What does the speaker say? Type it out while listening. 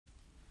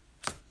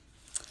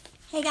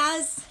Hey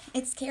guys,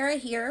 it's Kara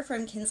here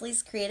from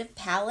Kinsley's Creative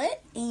Palette,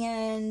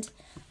 and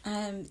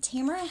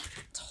Tamara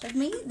told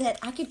me that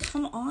I could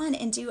come on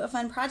and do a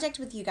fun project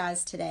with you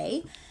guys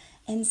today.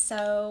 And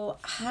so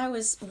I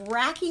was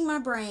racking my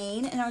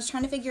brain and I was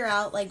trying to figure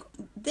out, like,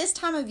 this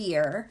time of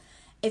year,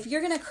 if you're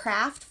going to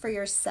craft for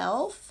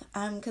yourself,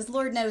 because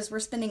Lord knows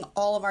we're spending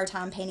all of our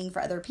time painting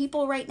for other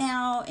people right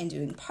now and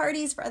doing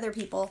parties for other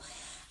people.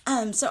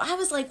 So I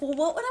was like, well,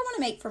 what would I want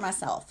to make for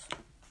myself?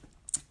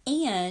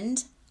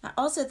 And I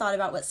also thought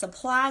about what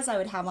supplies I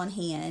would have on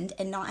hand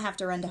and not have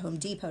to run to Home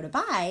Depot to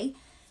buy.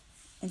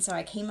 And so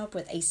I came up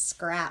with a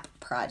scrap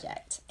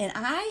project. And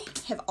I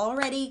have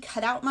already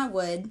cut out my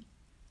wood.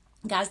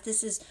 Guys,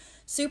 this is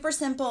super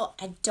simple.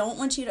 I don't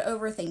want you to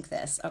overthink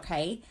this,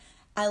 okay?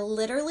 I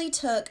literally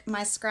took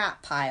my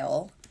scrap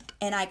pile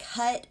and I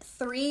cut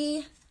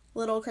 3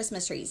 little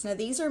Christmas trees. Now,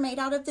 these are made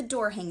out of the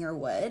door hanger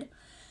wood.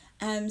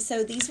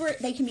 So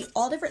they can be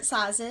all different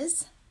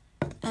sizes.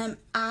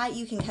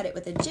 You can cut it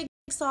with a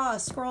jigsaw, a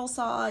scroll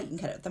saw, you can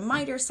cut it with a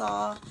miter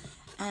saw.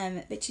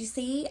 But you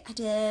see, I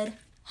did,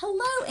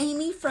 hello,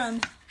 Amy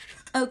from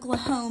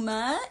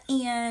Oklahoma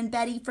and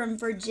Betty from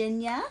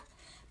Virginia.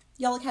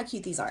 Y'all look how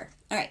cute these are.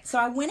 All right, so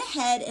I went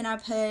ahead and I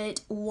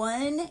put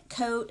 1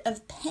 coat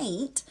of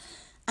paint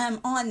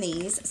on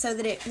these so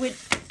that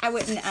I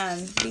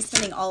wouldn't be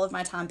spending all of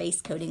my time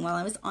base coating while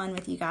I was on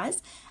with you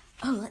guys.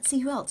 Oh, let's see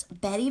who else.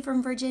 Betty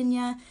from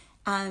Virginia,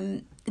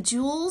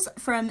 Jules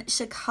from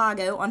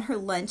Chicago on her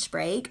lunch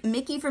break,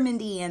 Mickey from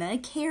Indiana,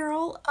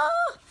 Carol.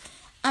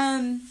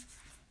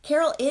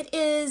 Carol,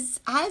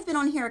 I've been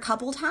on here a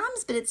couple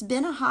times, but it's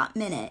been a hot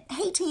minute.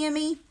 Hey,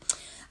 Tammy.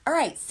 All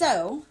right,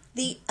 so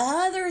the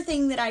other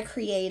thing that I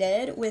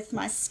created with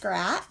my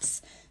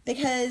scraps,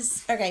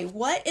 because, okay,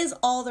 what is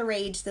all the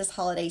rage this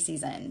holiday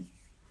season?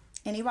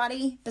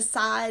 Anybody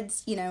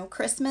besides,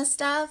 Christmas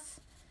stuff?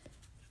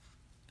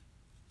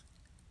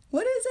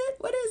 What is it?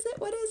 What is it?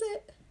 What is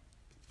it?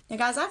 Now,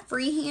 guys, I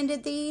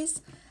freehanded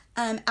these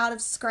out of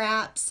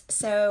scraps,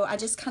 so I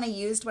just kind of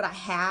used what I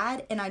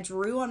had, and I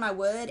drew on my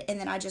wood, and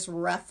then I just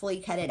roughly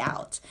cut it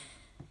out.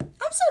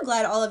 I'm so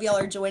glad all of y'all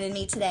are joining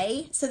me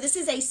today. So this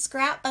is a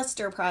scrap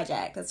buster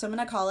project. That's what I'm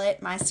going to call it,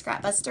 my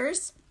scrap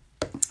busters.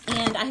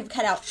 And I have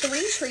cut out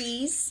 3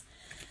 trees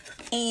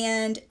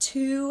and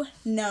 2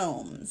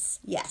 gnomes.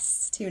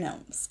 Yes, 2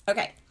 gnomes.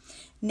 Okay,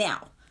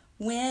 now,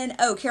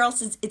 Carol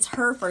says it's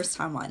her first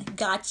time on.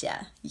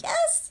 Gotcha.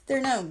 Yes,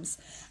 they're gnomes.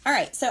 All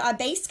right, so I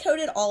base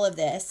coated all of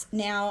this.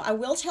 Now, I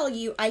will tell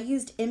you, I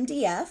used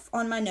MDF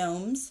on my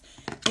gnomes,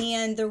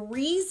 and the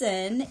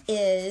reason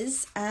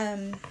is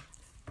I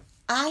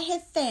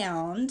have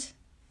found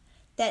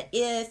that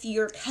if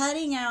you're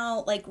cutting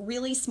out like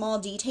really small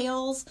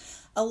details,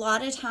 a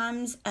lot of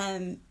times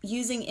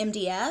using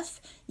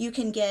MDF, you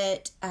can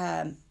get,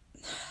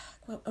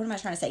 what am I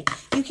trying to say?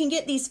 You can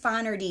get these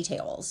finer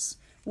details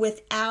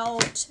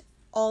without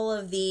all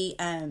of the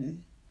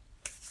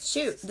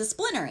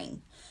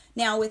splintering.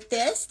 Now with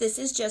this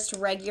is just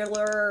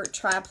regular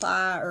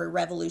tri-ply or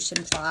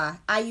Revolution ply.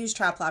 I use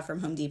tri-ply from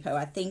Home Depot.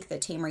 I think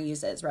that Tamara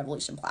uses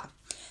Revolution ply.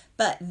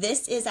 But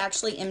this is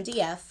actually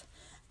MDF.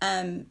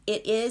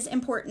 It is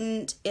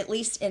important, at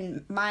least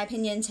in my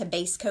opinion, to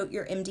base coat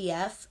your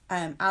MDF.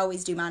 I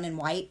always do mine in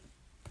white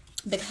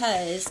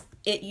because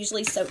it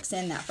usually soaks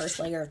in that first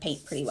layer of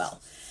paint pretty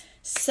well.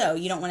 So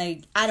I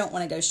don't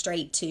want to go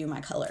straight to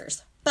my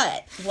colors.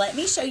 But let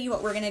me show you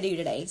what we're going to do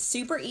today.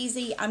 Super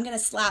easy. I'm going to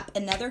slap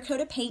another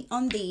coat of paint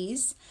on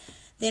these.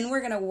 Then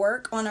we're going to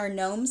work on our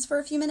gnomes for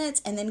a few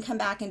minutes and then come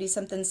back and do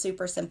something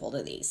super simple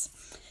to these.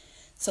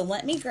 So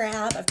let me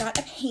I've got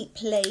a paint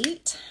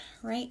plate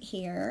right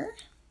here.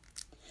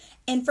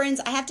 And friends,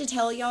 I have to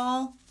tell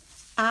y'all,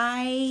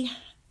 my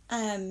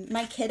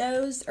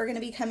kiddos are going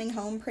to be coming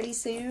home pretty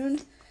soon.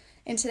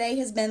 And today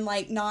has been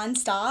like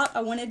nonstop.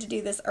 I wanted to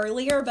do this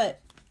earlier,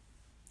 but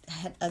I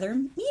had other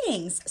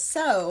meetings.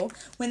 So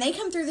when they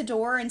come through the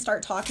door and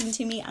start talking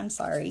to me, I'm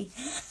sorry.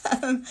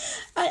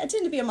 I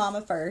tend to be a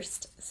mama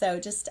first. So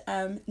just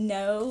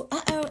know,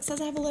 it says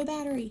I have a low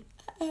battery.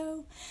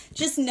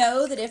 Just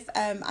know that if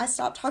I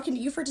stop talking to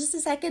you for just a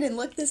second and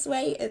look this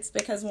way, it's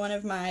because one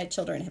of my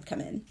children have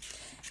come in.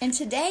 And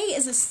today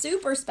is a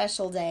super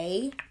special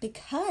day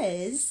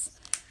because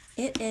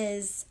it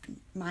is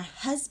my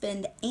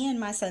husband and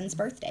my son's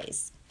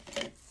birthdays.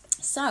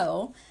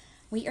 So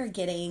we are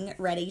getting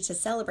ready to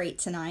celebrate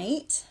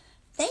tonight.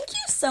 Thank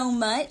you so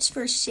much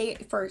for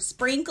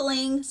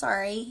sprinkling.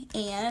 Sorry,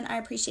 Anne, I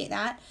appreciate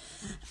that.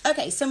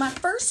 Okay, so my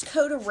first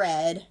coat of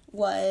red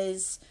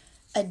was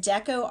a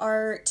Deco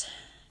Art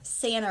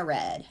Santa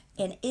red,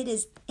 and it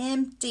is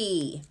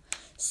empty.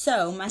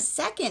 So my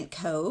second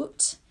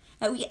coat,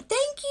 thank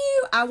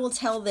you. I will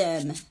tell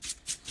them.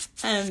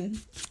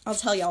 I'll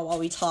tell y'all while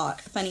we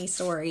talk. Funny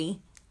story.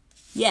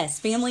 Yes,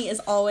 family is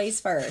always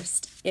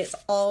first. It's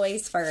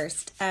always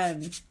first.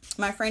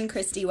 My friend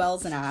Christy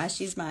Wells and I,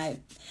 she's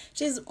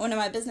one of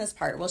my business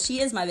partners. Well, she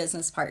is my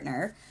business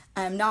partner.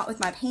 Not with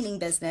my painting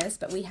business,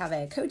 but we have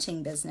a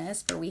coaching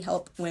business where we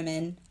help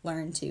women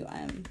learn to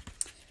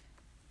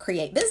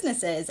create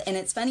businesses. And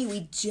it's funny,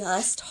 we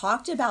just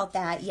talked about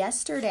that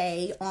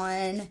yesterday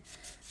on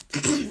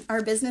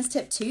our Business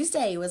Tip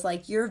Tuesday. Was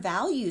like, your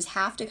values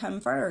have to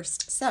come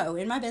first. So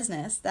in my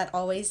business,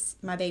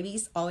 my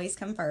babies always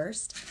come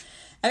first.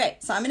 Okay,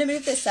 so I'm going to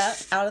move this up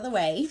out of the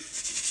way.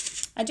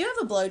 I do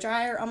have a blow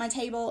dryer on my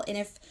table, and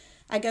if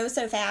I go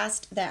so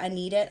fast that I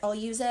need it, I'll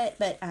use it,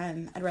 but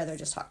I'd rather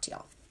just talk to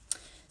y'all.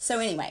 So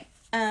anyway,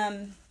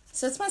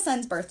 so it's my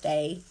son's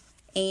birthday,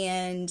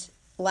 and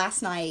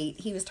last night,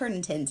 he was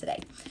turning 10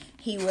 today.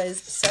 He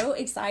was so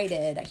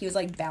excited. He was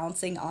like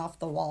bouncing off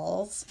the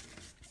walls.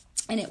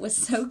 And it was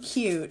so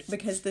cute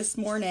because this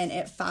morning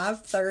at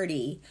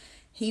 5:30,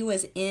 he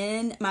was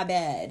in my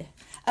bed.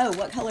 Oh,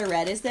 what color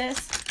red is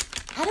this?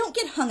 I don't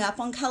get hung up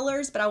on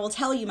colors, but I will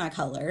tell you my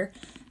color.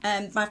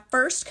 My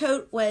first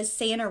coat was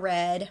Santa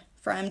Red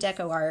from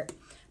Deco Art.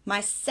 My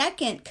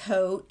second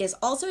coat is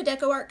also a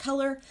Deco Art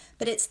color,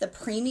 but it's the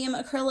premium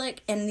acrylic.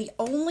 And the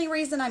only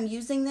reason I'm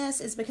using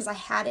this is because I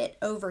had it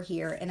over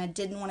here and I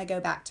didn't want to go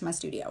back to my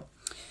studio.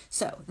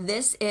 So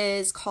this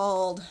is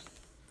called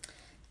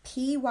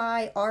Pyrrole.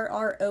 I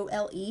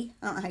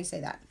don't know how you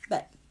say that,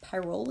 but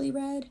Pyrrole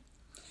Red.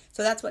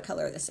 So that's what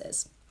color this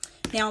is.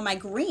 Now my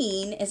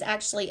green is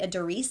actually a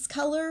Doris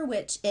color,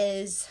 which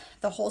is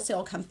the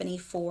wholesale company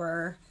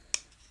for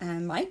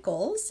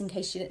Michaels, in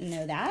case you didn't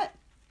know that.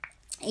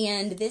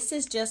 And this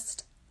is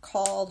just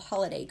called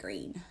Holiday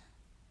Green.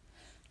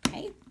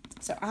 Okay,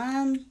 so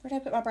where did I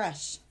put my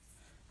brush?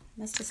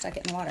 Must have stuck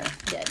it in the water. I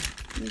did.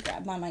 Let me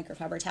grab my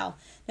microfiber towel.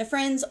 Now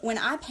friends, when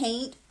I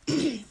paint,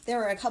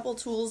 there are a couple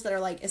tools that are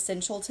like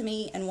essential to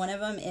me, and one of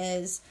them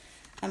is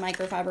a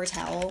microfiber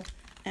towel.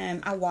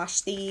 I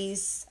wash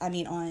these,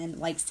 on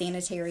like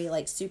sanitary,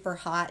 like super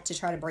hot, to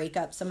try to break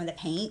up some of the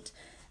paint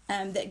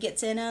that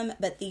gets in them.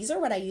 But these are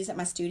what I use at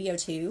my studio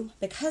too,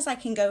 because I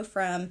can go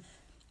from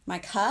my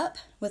cup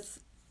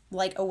with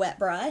like a wet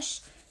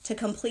brush to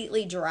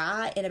completely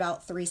dry in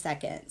about 3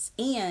 seconds,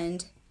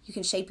 and you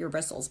can shape your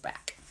bristles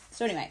back.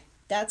 So anyway,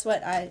 that's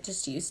what I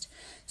just used.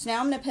 So now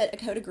I'm going to put a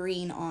coat of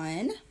green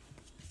on.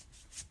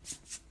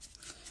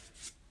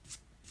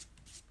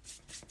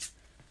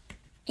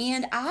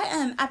 And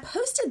I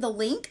posted the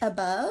link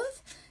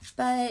above,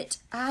 but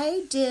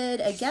I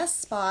did a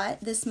guest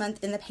spot this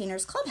month in the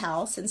Painters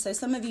Clubhouse, and so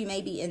some of you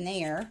may be in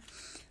there.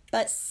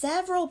 But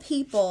several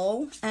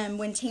people,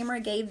 when Tamara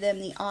gave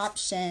them the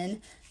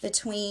option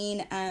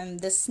between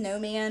the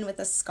snowman with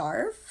a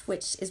scarf,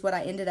 which is what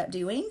I ended up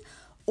doing,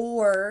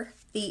 or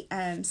the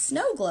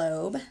snow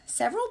globe,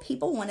 several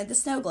people wanted the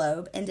snow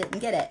globe and didn't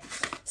get it.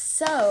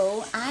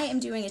 So I am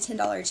doing a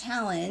 $10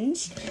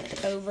 challenge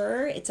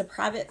it's a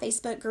private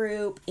Facebook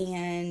group,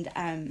 and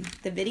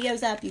the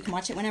video's up. You can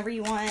watch it whenever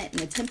you want, and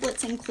the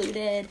template's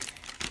included.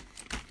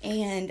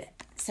 And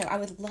so I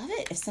would love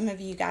it if some of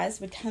you guys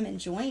would come and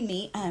join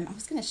me. I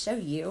was going to show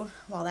you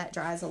while that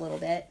dries a little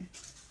bit.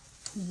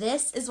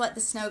 This is what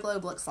the snow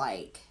globe looks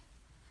like.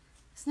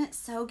 Isn't it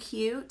so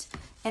cute?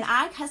 And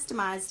I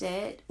customized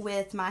it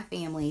with my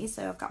family.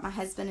 So I've got my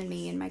husband and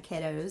me and my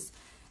kiddos.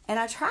 And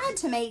I tried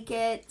to make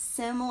it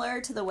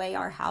similar to the way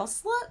our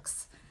house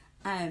looks.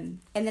 And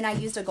then I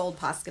used a gold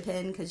Posca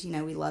pin because,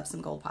 we love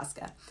some gold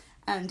Posca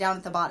down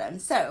at the bottom.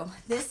 So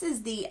this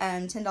is the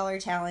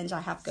 $10 challenge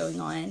I have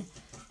going on.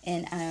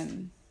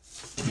 And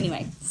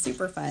anyway,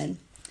 super fun.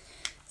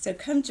 So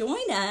come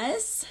join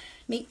us.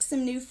 Make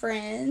some new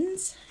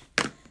friends.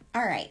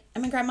 All right,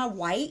 I'm going to grab my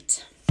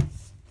white.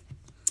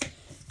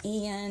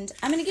 And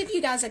I'm going to give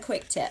you guys a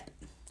quick tip.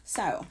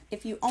 So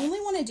if you only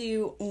want to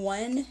do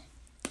one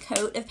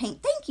coat of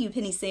paint, thank you,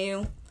 Penny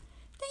Sue.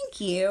 Thank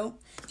you.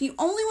 If you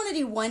only want to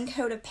do one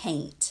coat of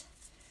paint,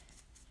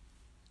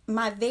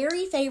 my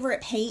very favorite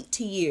paint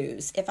to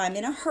use, if I'm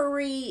in a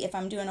hurry, if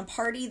I'm doing a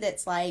party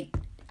that's like,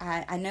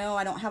 I know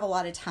I don't have a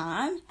lot of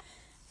time,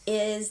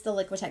 is the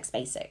Liquitex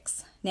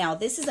Basics. Now,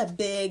 this is a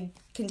big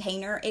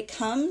container. It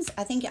comes,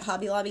 I think, at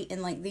Hobby Lobby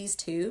in like these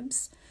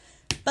tubes,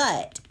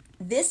 but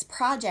this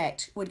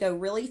project would go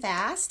really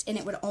fast, and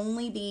it would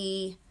only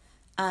be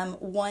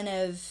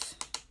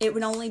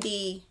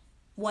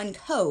one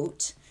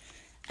coat,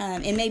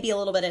 and maybe a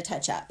little bit of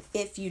touch up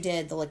if you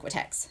did the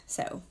Liquitex.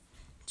 So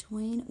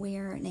join,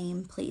 wear,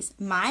 name, please.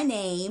 My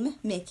name,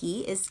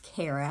 Mickey, is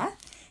Kara,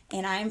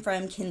 and I'm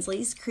from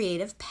Kinsley's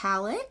Creative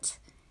Palette.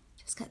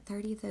 Just got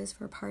 30 of those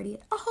for a party.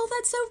 Oh,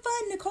 that's so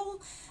fun,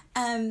 Nicole.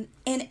 And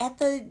in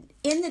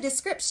the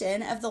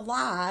description of the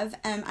live,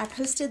 I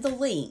posted the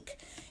link.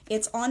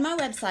 It's on my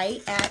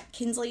website at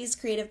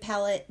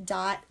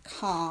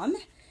kinsleyscreativepalette.com.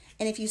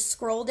 And if you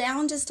scroll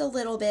down just a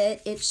little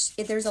bit,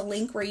 there's a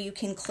link where you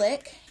can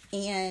click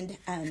and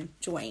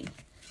join.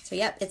 So,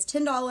 yep, it's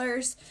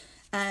 $10.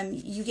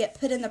 You get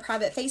put in the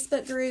private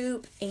Facebook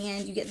group,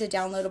 and you get the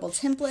downloadable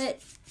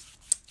template.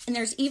 And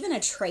there's even a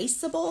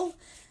traceable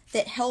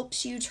that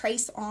helps you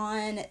trace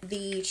on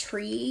the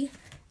tree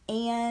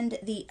and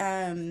the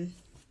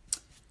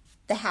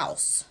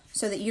house,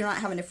 so that you're not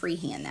having to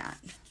freehand that.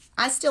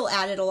 I still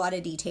added a lot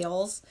of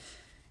details,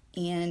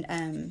 and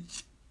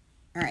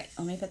all right,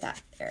 let me put that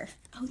there.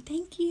 Oh,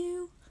 thank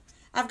you.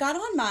 I've got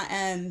on my,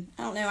 I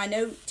don't know, I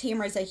know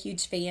Tamara's a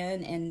huge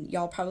fan, and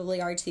y'all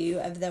probably are too,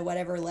 of the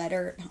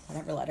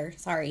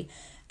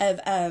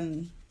of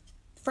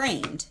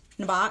Framed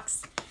in a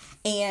Box.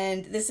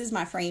 And this is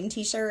my frame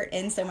t-shirt,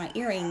 and so my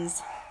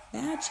earrings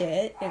match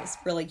it. It was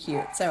really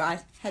cute. So I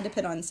had to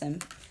put on some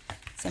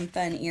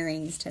fun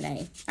earrings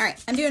today. All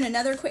right, I'm doing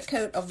another quick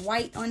coat of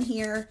white on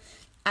here.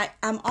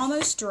 I'm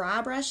almost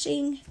dry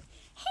brushing.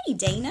 Hey,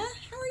 Dana,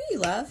 how are you,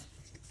 love?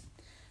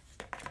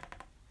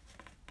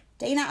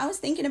 Dana, I was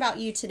thinking about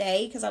you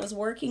today because I was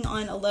working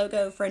on a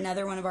logo for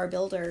another one of our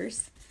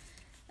builders.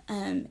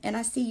 And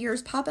I see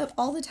yours pop up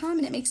all the time,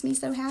 and it makes me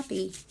so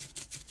happy.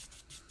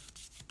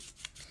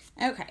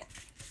 Okay.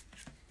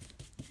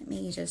 Let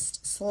me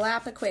just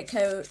slap a quick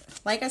coat.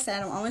 Like I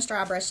said, I'm almost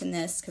dry brushing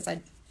this because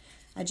I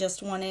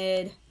just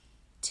wanted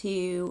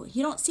to...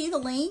 You don't see the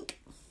link?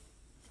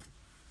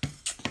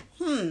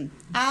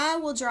 I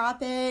will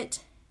drop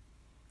it.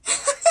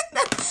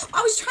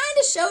 I was trying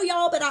to show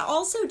y'all, but I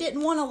also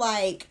didn't want to,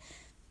 like...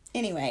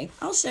 Anyway,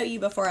 I'll show you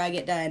before I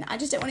get done. I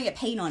just didn't want to get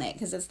paint on it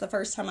because it's the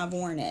first time I've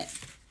worn it.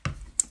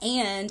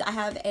 And I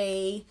have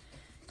a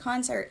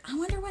concert. I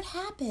wonder what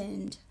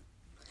happened.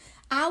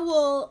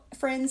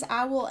 Friends,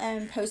 I will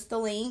post the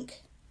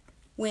link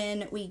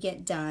when we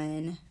get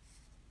done.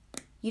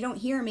 You don't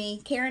hear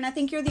me. Karen, I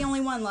think you're the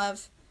only one,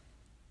 love.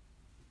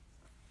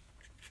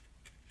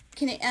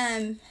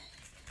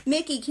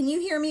 Mickey, can you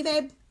hear me,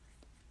 babe?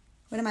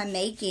 What am I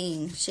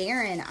making?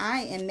 Sharon,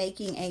 I am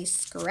making a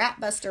scrap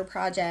buster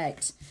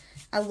project.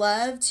 I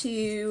love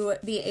to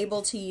be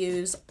able to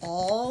use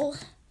all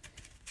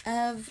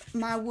of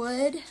my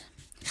wood,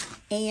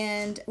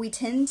 and we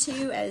tend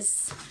to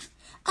as...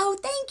 Oh,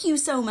 thank you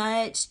so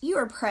much. You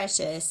are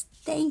precious.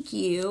 Thank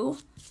you.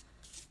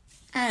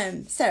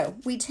 So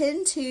we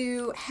tend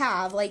to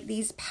have like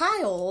these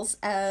piles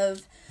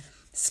of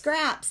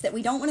scraps that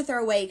we don't want to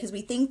throw away because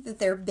we think that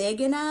they're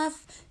big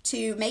enough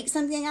to make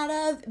something out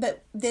of,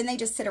 but then they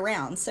just sit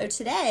around. So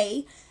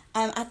today,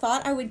 I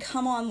thought I would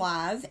come on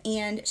live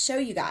and show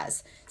you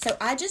guys. So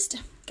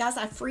guys,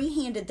 I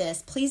freehanded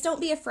this. Please don't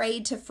be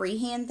afraid to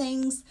freehand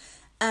things.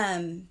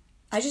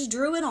 I just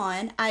drew it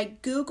on. I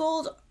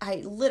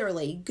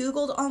literally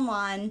Googled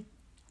online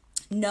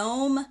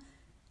gnome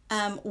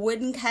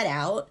wooden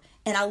cutout,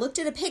 and I looked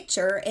at a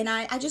picture, and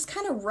I just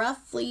kind of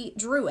roughly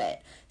drew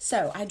it.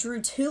 So I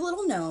drew 2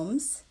 little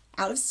gnomes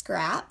out of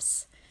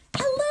scraps.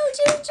 Hello,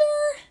 Ginger!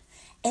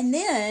 And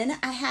then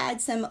I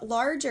had some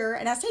larger,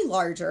 and I say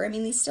larger, I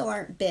mean these still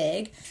aren't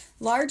big,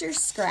 larger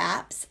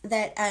scraps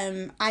that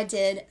I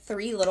did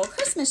 3 little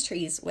Christmas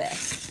trees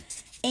with.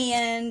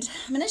 And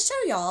I'm going to show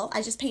y'all,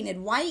 I just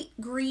painted white,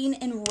 green,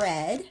 and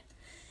red.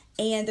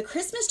 And the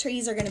Christmas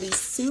trees are going to be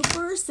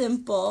super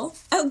simple.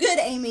 Oh, good,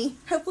 Amy.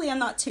 Hopefully I'm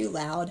not too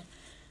loud.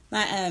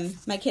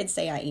 My kids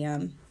say I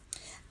am.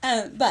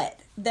 But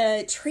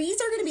the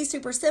trees are going to be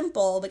super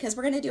simple because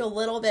we're going to do a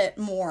little bit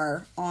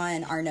more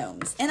on our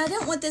gnomes. And I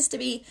don't want this to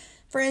be,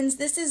 friends,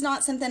 this is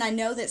not something I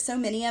know that so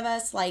many of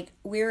us, like,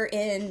 we're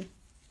in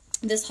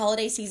this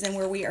holiday season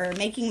where we are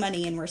making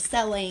money and we're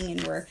selling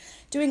and we're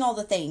doing all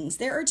the things.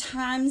 There are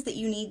times that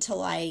you need to,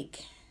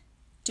 like,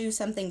 do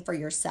something for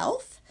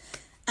yourself.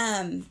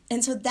 And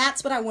so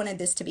that's what I wanted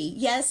this to be.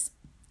 Yes,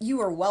 you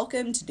are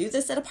welcome to do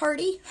this at a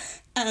party,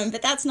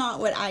 but that's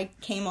not what I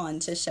came on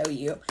to show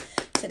you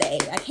today.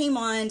 I came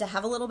on to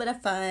have a little bit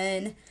of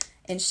fun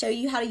and show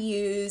you how to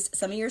use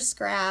some of your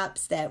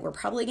scraps that we're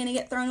probably going to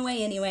get thrown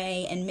away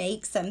anyway and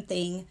make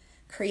something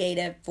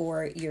creative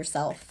for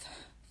yourself,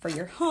 for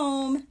your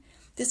home.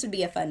 This would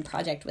be a fun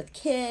project with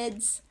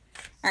kids.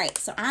 All right,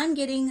 so I'm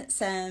getting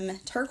some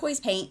turquoise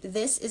paint.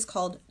 This is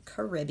called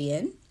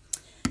Caribbean.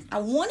 I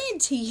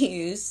wanted to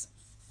use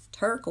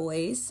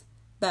turquoise,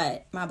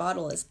 but my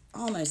bottle is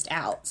almost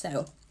out,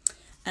 so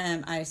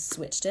I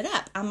switched it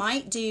up. I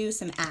might do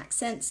some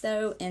accents,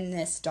 though, in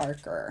this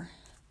darker.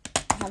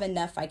 I have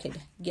enough I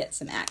could get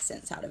some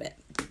accents out of it.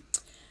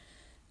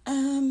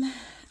 I'm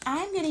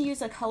going to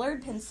use a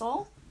colored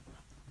pencil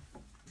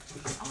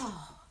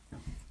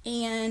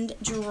and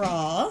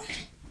draw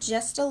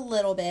just a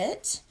little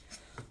bit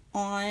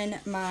on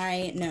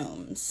my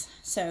gnomes.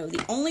 So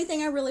the only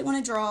thing I really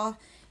want to draw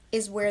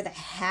is where the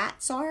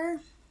hats are.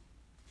 Let's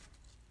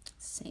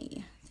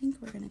see, I think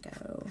we're gonna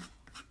go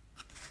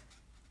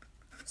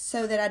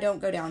so that I don't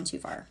go down too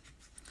far.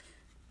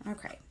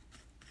 Okay.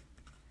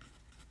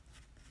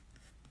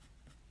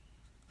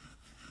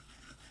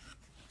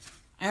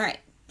 All right,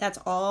 that's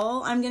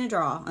all I'm gonna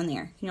draw on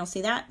there. Can y'all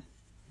see that?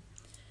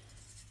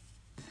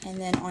 And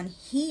then on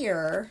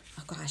here,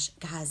 oh gosh,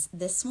 guys,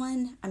 this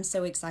one I'm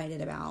so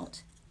excited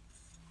about.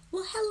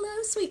 Well,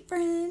 hello, sweet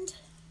friend.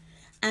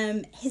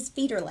 His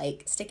feet are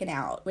like sticking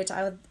out, which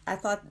I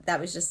thought that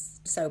was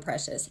just so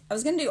precious. I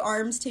was going to do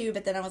arms too,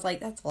 but then I was like,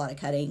 that's a lot of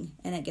cutting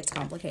and it gets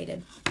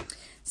complicated.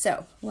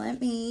 So let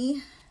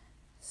me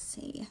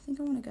see. I think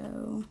I want to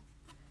go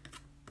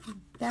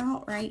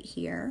about right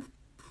here.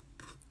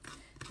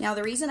 Now,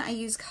 the reason I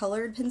use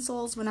colored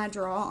pencils when I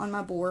draw on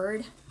my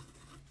board,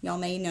 y'all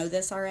may know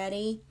this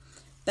already,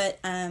 but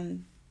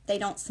they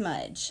don't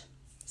smudge.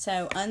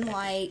 So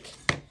unlike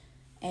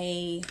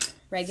a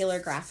regular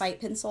graphite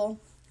pencil,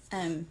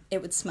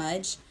 it would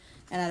smudge,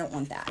 and I don't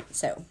want that.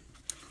 So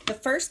the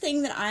first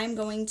thing that I'm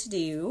going to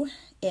do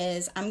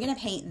is I'm going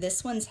to paint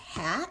this one's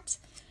hat.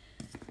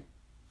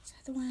 Is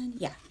that the one?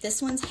 Yeah,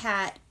 this one's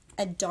hat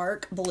a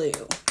dark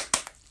blue.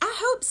 I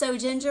hope so,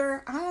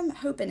 Ginger. I'm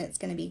hoping it's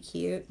going to be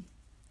cute.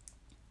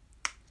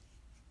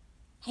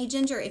 Hey,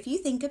 Ginger, if you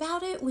think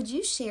about it, would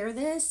you share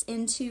this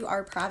into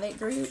our private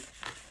group?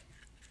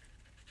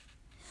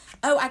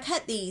 Oh, I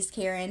cut these,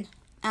 Karen.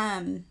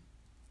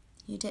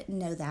 You didn't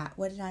know that.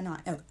 What did I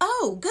not?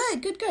 Oh,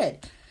 good, good, good.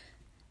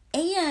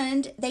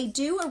 And they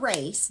do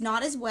erase,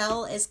 not as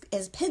well as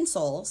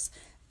pencils,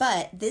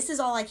 but this is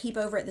all I keep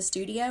over at the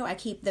studio. I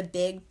keep the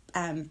big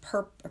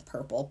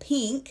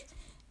pink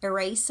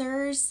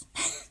erasers.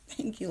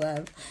 Thank you,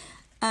 love.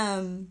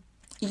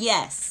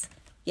 Yes,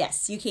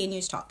 you can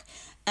use chalk.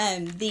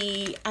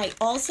 I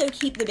also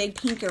keep the big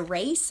pink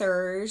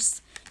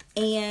erasers,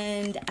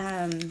 and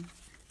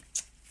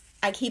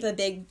I keep a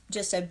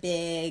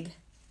big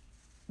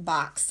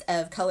box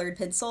of colored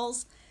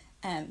pencils,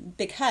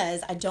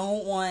 because I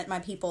don't want my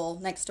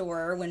people next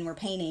door when we're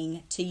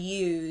painting to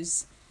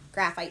use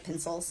graphite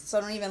pencils. So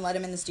I don't even let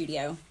them in the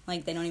studio.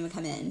 Like, they don't even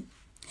come in.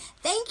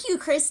 Thank you,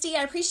 Christy.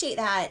 I appreciate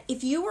that.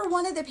 If you were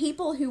one of the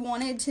people who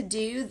wanted to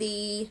do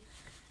the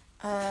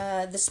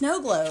snow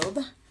globe,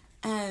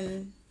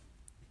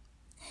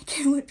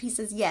 wood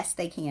pieces, yes,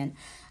 they can.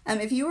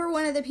 If you were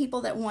one of the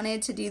people that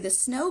wanted to do the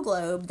snow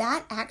globe,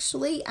 that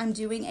actually, I'm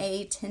doing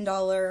a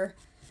 $10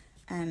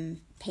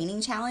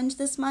 painting challenge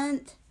this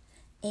month,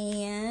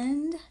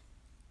 and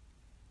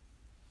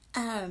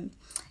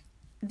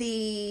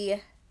the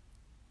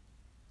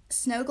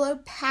snow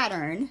globe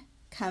pattern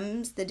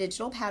comes, the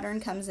digital pattern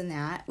comes in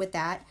that, with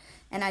that,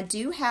 and I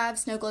do have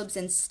snow globes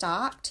in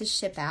stock to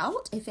ship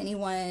out if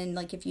anyone,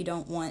 like, if you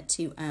don't want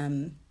to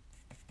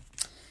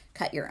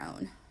cut your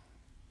own.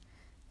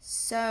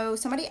 So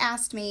somebody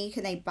asked me,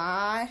 can they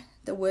buy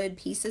the wood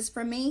pieces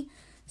from me?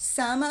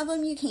 Some of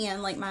them you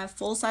can, like my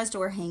full-size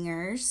door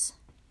hangers.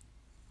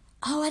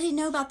 Oh, I didn't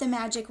know about the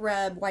Magic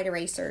Rub white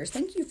erasers.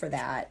 Thank you for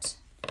that.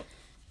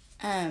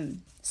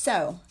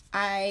 So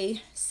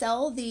I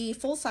sell the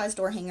full-size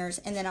door hangers,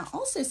 and then I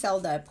also sell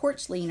the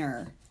porch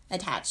leaner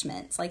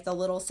attachments, like the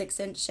little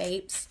 6-inch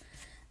shapes.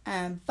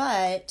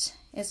 But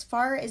as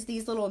far as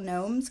these little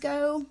gnomes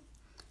go,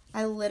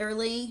 I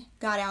literally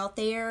got out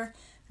there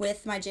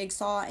with my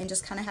jigsaw and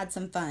just kind of had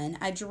some fun.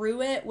 I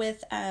drew it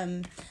with,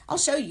 I'll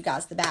show you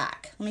guys the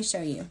back. Let me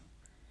show you.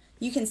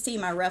 You can see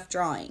my rough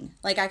drawing.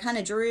 Like, I kind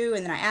of drew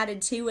and then I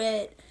added to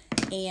it,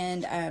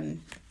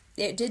 and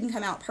it didn't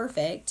come out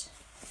perfect.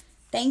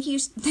 Thank you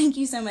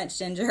so much,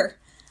 Ginger.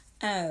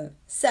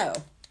 So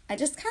I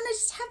just kind of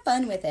just have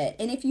fun with it.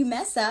 And if you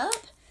mess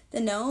up, the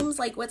gnomes,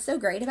 like, what's so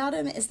great about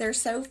them is they're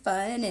so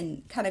fun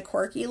and kind of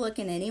quirky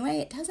looking anyway.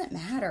 It doesn't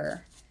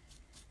matter.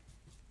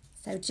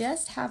 So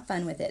just have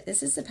fun with it.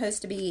 This is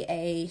supposed to be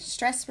a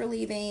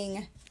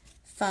stress-relieving,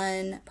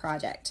 fun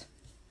project.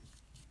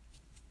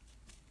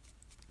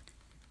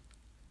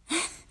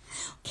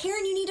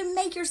 Karen, you need to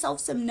make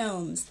yourself some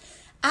gnomes.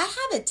 I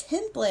have a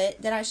template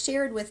that I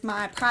shared with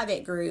my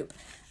private group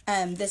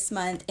this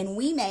month, and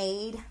we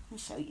made, I'll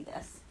show you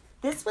this.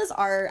 This was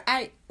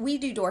we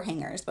do door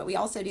hangers, but we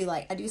also do,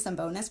 like, I do some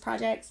bonus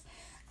projects.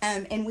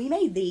 And we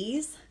made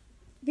these,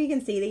 if you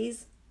can see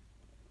these.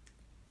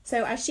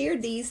 So I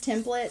shared these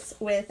templates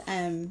with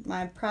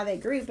my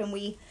private group, and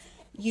we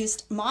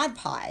used Mod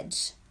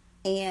Podge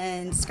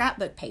and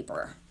scrapbook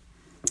paper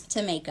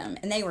to make them,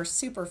 and they were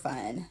super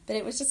fun. But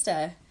it was just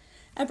a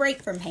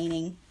break from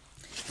painting.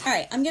 All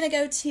right, I'm gonna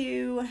go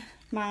to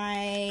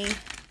my,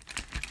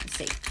 let's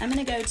see, I'm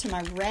gonna go to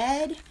my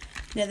red.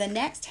 Now the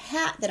next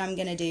hat that I'm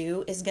gonna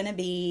do is gonna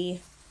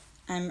be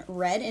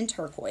red and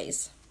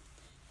turquoise,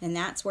 and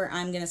that's where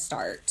I'm gonna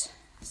start.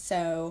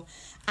 So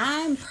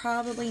I'm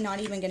probably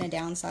not even going to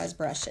downsize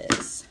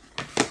brushes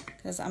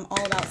because I'm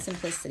all about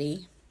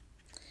simplicity.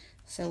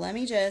 So let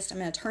me I'm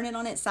going to turn it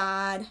on its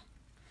side,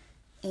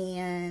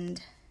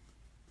 and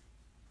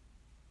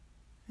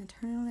and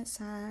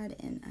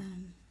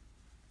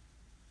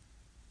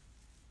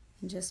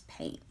just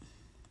paint.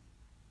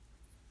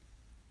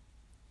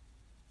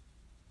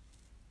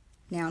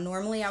 Now,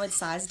 normally I would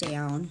size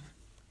down.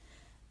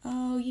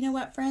 Oh, you know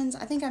what, friends?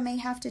 I think I may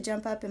have to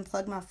jump up and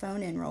plug my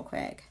phone in real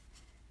quick.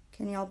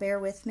 Can y'all bear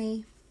with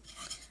me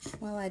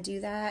while I do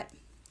that?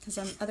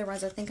 Because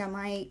otherwise I think I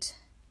might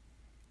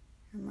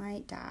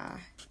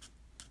die.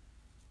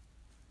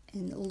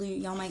 And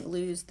y'all might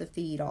lose the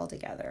feed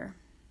altogether.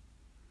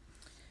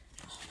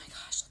 Oh my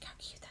gosh, look how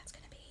cute that's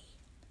going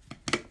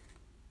to be.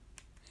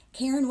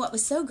 Karen, what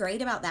was so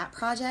great about that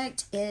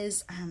project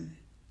is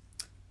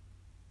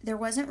there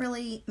wasn't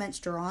really much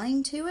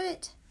drawing to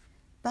it,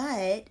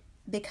 but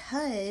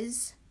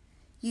because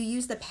you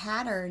use the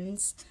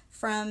patterns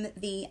from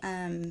the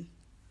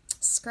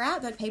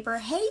scrapbook paper.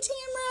 Hey,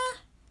 Tamra!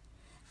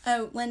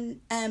 Oh,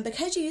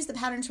 because you use the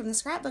patterns from the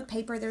scrapbook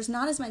paper, there's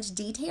not as much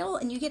detail,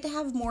 and you get to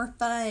have more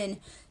fun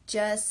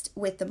just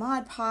with the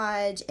Mod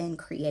Podge and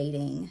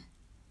creating.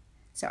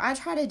 So I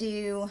try to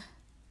do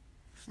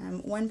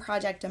one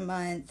project a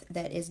month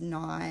that is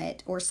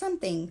not, or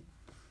something,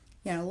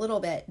 you know, a little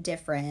bit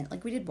different.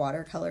 Like we did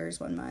watercolors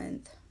one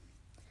month.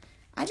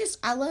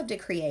 I love to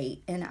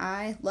create, and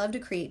I love to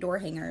create door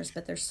hangers,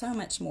 but there's so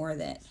much more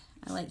that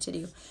I like to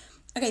do.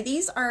 Okay,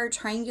 these are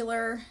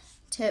triangular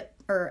tip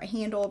or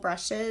handle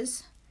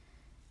brushes,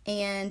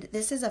 and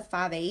this is a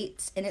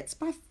 5/8, and it's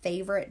my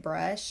favorite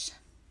brush.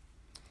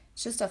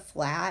 It's just a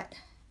flat.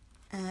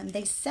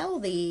 They sell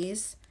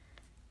these.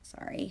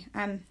 Sorry,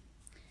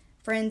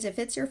 friends, if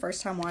it's your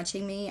first time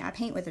watching me, I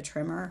paint with a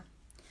trimmer,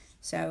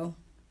 so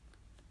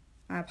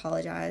I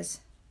apologize.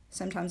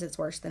 Sometimes it's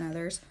worse than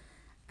others.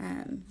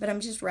 But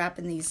I'm just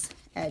wrapping these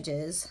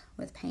edges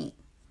with paint.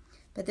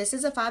 But this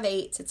is a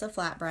 5/8. It's a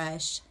flat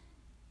brush.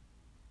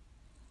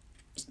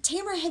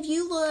 Tamara, have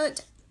you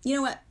looked, you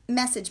know what,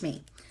 message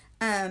me.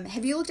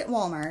 Have you looked at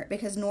Walmart?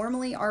 Because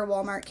normally our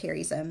Walmart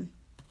carries them.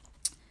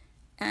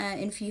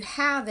 And if you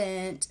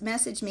haven't,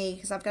 message me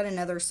because I've got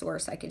another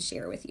source I could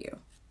share with you.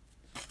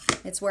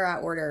 It's where I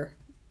order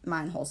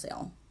mine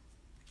wholesale.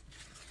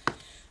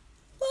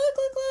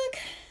 Look.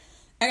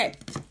 Okay,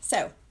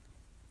 so,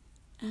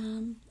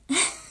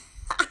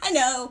 I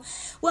know.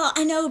 Well,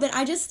 I know, but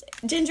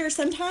Ginger,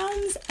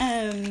 sometimes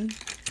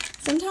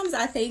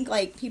I think,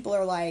 like, people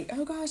are like,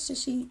 oh gosh,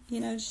 does she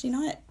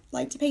not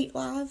like to paint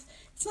live?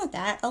 It's not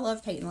that. I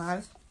love painting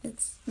live.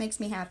 It makes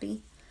me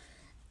happy.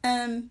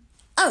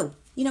 Oh,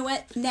 you know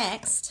what?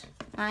 Next,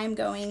 I'm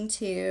going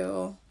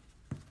to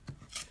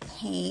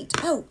paint.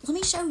 Oh, let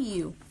me show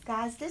you.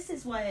 Guys, this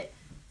is what,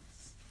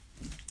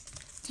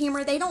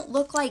 Tamara, they don't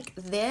look like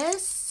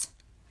this.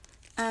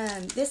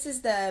 This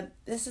is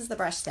the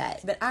brush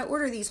set, but I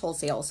order these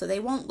wholesale, so they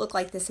won't look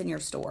like this in your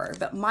store.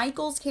 But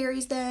Michael's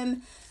carries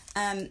them,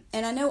 and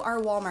I know our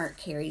Walmart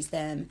carries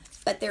them,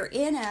 but they're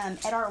in,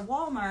 at our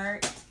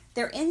Walmart,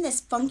 they're in this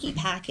funky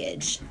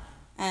package.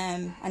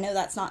 I know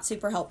that's not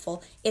super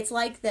helpful. It's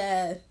like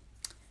the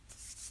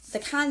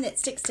kind that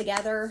sticks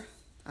together.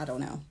 I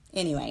don't know.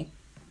 Anyway,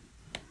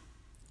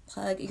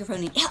 plug your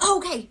phone in. Yeah,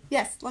 okay,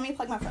 yes, let me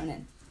plug my phone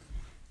in.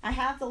 I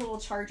have the little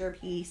charger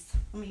piece.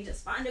 Let me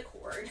just find a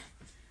cord.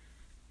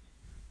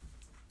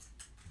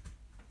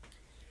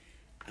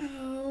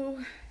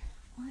 Oh,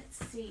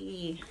 let's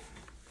see.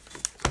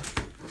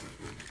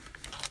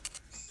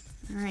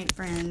 All right,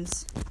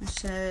 friends.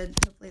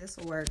 Hopefully this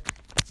will work.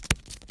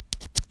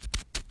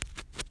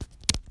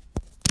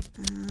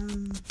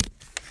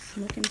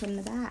 Looking from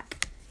the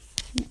back.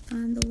 Can't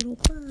find the little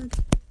plug.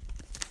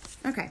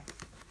 Okay.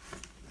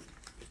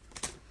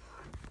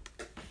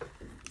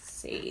 Let's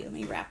see. Let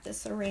me wrap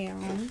this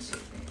around.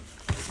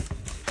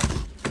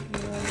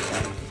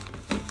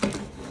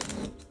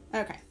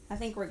 Okay. I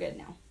think we're good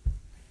now.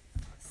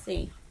 Let's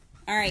see.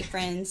 All right,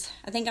 friends.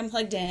 I think I'm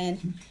plugged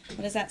in.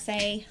 What does that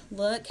say?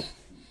 Look.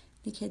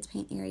 The kids'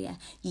 paint area.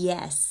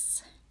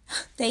 Yes.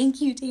 Thank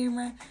you,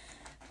 Tamara.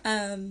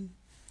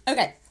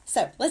 Okay.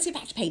 So let's get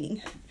back to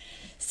painting.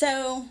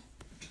 So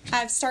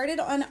I've started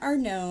on our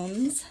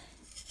gnomes.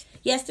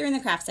 Yes, they're in the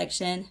craft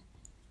section.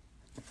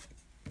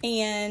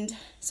 And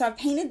so I've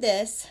painted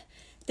this.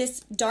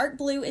 This dark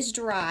blue is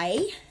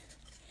dry.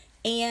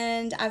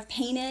 And I've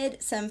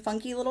painted some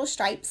funky little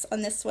stripes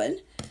on this one.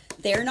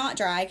 They're not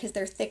dry because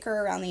they're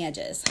thicker around the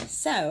edges.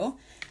 So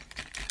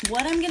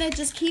what I'm going to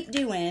just keep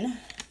doing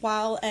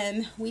while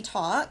we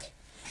talk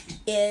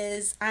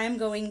is I'm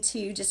going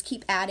to just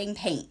keep adding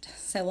paint.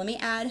 So let me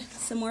add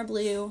some more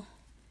blue.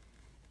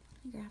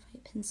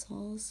 Graphite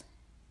pencils.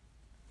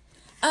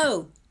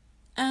 Oh,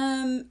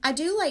 I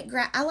do like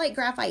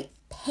graphite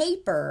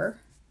paper,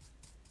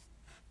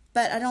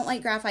 but I don't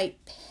like graphite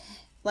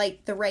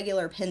like the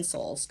regular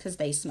pencils because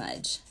they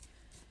smudge.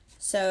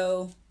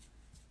 So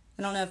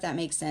I don't know if that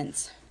makes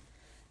sense.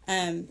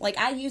 Like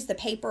I use the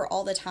paper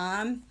all the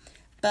time,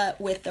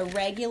 but with the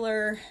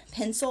regular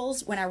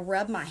pencils, when I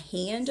rub my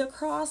hand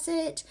across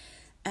it,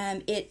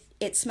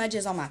 it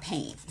smudges on my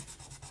paint.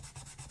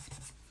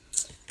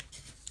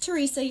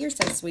 Teresa, you're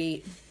so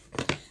sweet.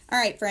 All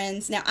right,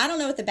 friends. Now, I don't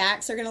know what the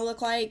backs are going to look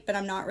like, but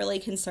I'm not really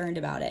concerned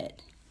about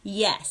it.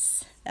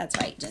 Yes, that's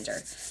right,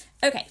 Ginger.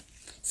 Okay,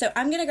 so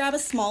I'm going to grab a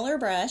smaller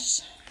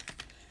brush.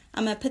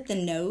 I'm going to put the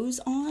nose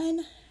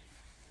on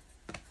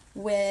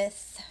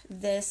with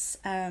this,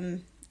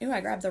 ooh, I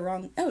grabbed the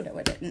wrong, oh, no,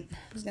 I didn't.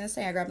 I was going to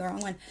say I grabbed the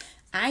wrong one.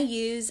 I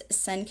use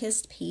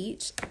Sunkissed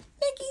Peach.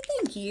 Becky,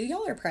 thank you.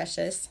 Y'all are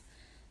precious.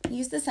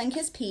 Use the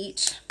Sunkissed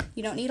Peach.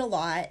 You don't need a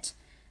lot.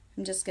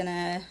 I'm just going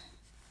to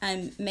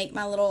make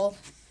my little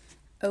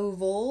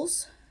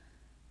ovals.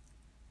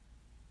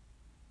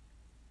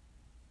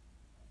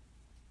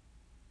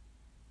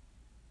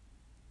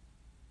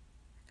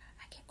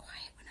 I get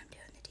quiet when I'm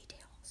doing the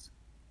details.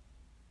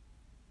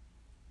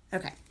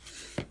 Okay.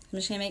 I'm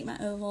just going to make my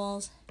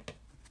ovals.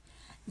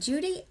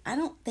 Judy, I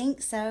don't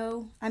think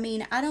so. I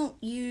mean, I've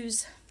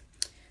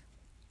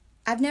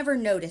never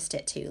noticed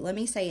it to. Let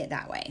me say it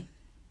that way.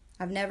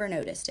 I've never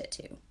noticed it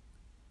to.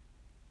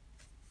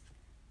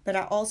 But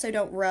I also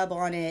don't rub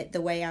on it the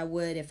way I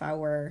would if I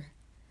were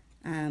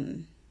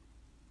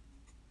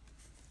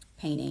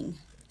painting.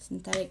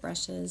 Synthetic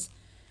brushes.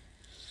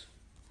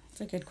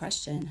 That's a good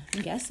question.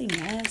 I'm guessing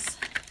yes,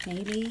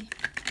 maybe.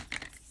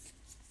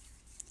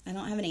 I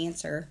don't have an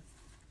answer.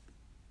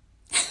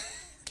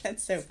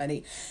 That's so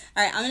funny.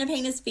 All right, I'm going to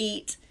paint his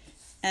feet.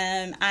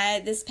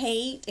 This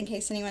paint, in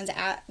case anyone's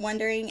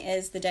wondering,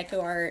 is the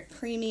Deco Art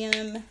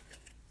Premium,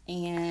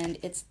 and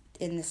it's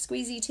in the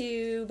squeezy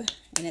tube,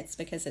 and it's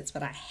because it's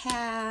what I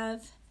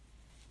have.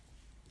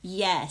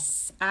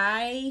 Yes,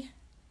 I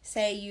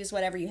say use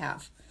whatever you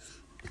have.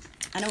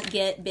 I don't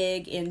get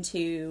big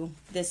into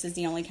this is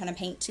the only kind of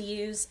paint to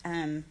use.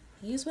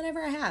 Use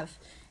whatever I have.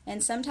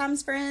 And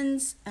sometimes,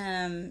 friends,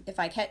 if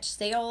I catch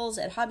sales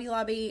at Hobby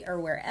Lobby or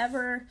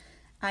wherever,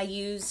 I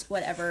use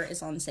whatever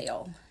is on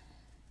sale.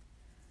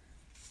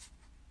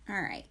 All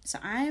right, so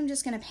I'm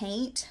just going to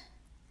paint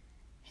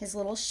his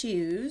little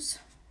shoes.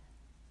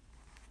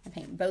 I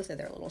paint both of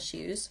their little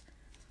shoes.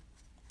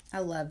 I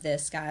love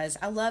this, guys.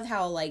 I love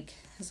how, like,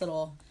 his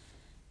little,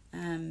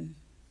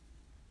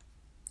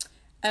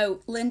 oh,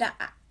 Linda,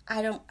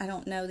 I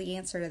don't know the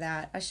answer to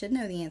that. I should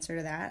know the answer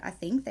to that. I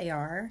think they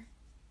are.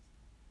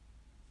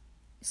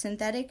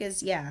 Synthetic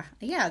is, yeah,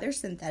 they're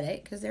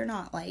synthetic because they're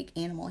not like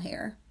animal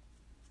hair.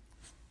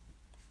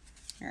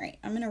 All right,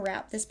 I'm going to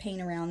wrap this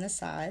paint around the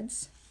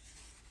sides.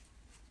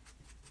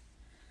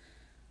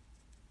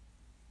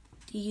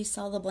 Do you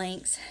saw the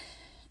blanks?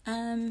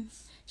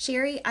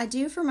 Sherry, I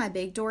do for my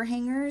big door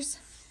hangers,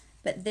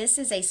 but this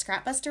is a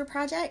scrapbuster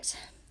project.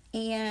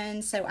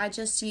 And so I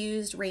just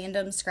used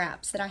random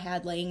scraps that I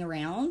had laying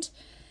around.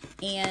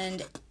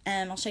 And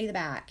I'll show you the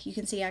back. You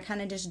can see I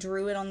kind of just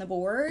drew it on the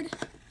board.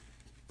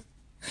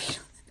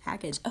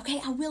 Package. Okay,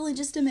 I will in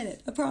just a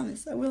minute. I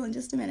promise. I will in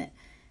just a minute.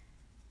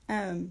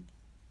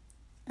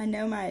 I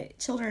know my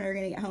children are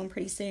going to get home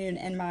pretty soon,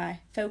 and my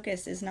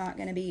focus is not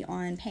going to be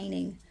on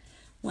painting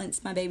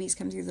once my babies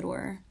come through the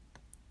door.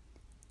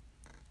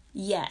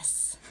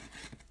 Yes.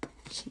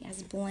 She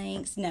has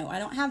blanks. No, I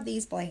don't have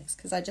these blanks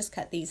because I just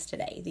cut these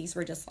today. These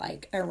were just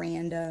like a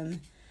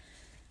random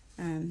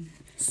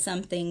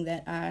something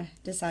that I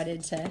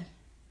decided to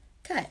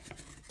cut.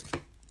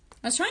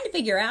 I was trying to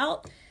figure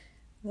out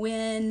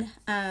when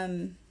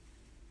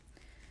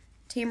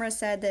Tamara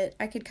said that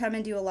I could come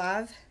and do a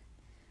live.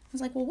 I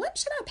was like, well, what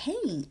should I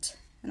paint?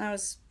 And I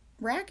was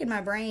racking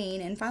my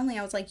brain, and finally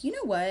I was like, you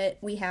know what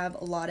we have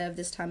a lot of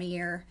this time of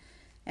year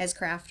as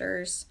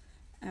crafters,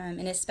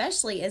 and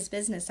especially as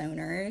business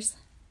owners,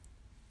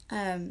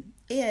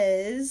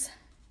 is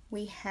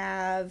we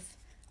have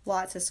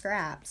lots of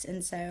scraps.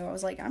 And so I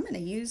was like, I'm going to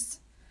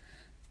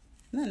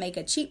make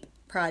a cheap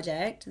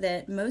project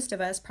that most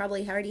of us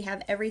probably already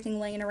have everything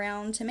laying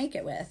around to make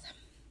it with.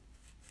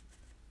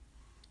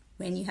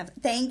 When you have,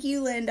 thank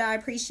you, Linda, I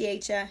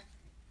appreciate you.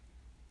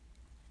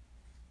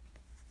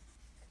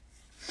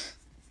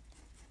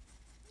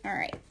 All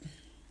right.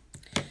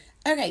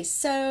 Okay,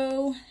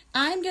 so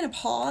I'm going to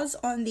pause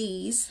on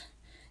these,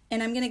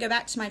 and I'm going to go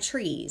back to my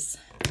trees.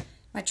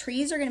 My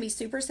trees are going to be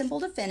super simple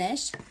to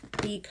finish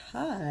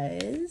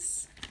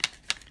because,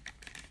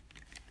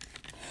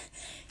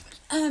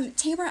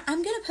 Tamara,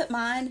 I'm going to put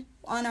mine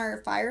on our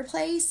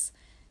fireplace.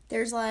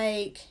 There's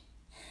like,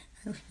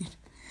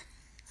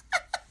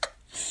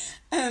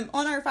 on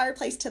our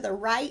fireplace to the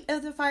right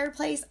of the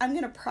fireplace, I'm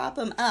going to prop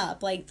them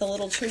up, like the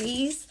little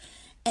trees.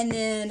 And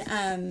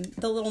then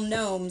the little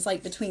gnomes,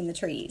 like, between the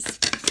trees.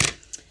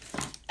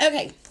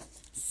 Okay,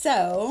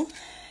 so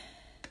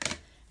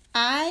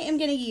I am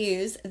going to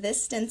use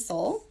this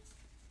stencil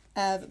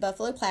of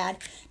Buffalo Plaid.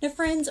 Now,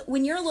 friends,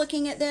 when you're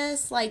looking at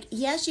this, like,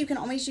 yes, you can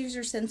always use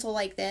your stencil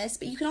like this,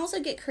 but you can also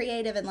get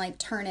creative and, like,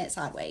 turn it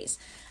sideways.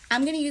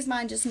 I'm going to use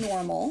mine just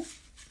normal.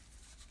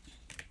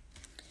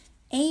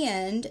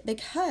 And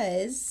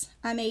because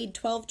I made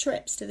 12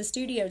 trips to the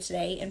studio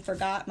today and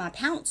forgot my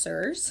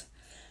pouncers,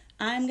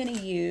 I'm going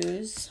to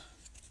use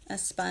a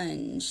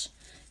sponge.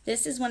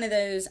 This is one of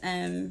those,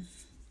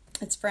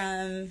 it's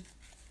from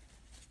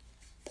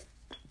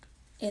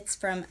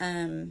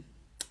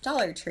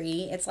Dollar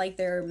Tree. It's like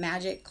their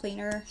magic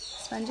cleaner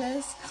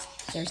sponges.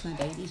 There's my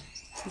baby.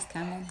 He's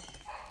coming.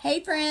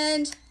 Hey,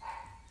 friend.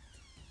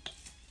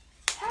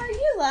 How are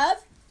you, love?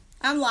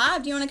 I'm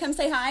live. Do you want to come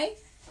say hi?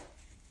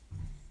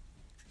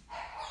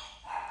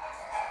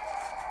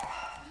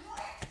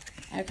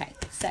 Okay,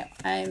 so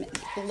I'm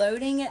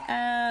loading it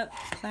up.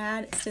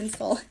 Plaid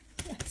stencil.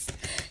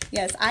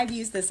 Yes, I've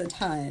used this a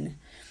ton.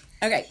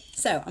 Okay,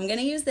 so I'm going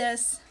to use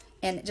this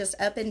and just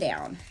up and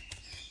down.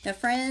 Now,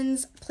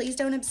 friends, please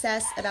don't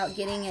obsess about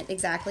getting it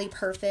exactly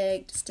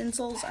perfect.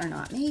 Stencils are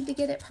not made to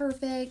get it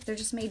perfect. They're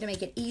just made to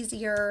make it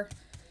easier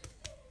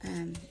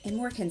and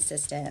more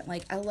consistent.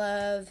 Like, I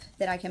love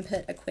that I can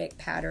put a quick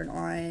pattern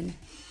on.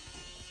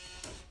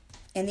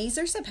 And these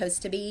are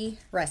supposed to be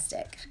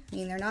rustic. I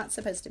mean, they're not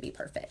supposed to be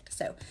perfect.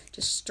 So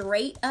just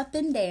straight up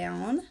and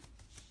down.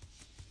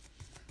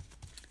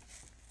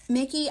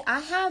 Mickey,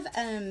 I have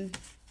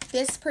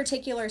this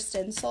particular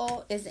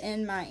stencil is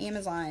in my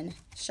Amazon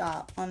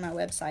shop on my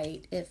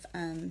website if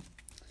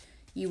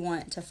you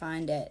want to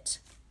find it.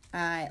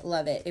 I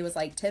love it. It was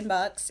like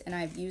 $10 and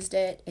I've used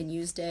it and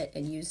used it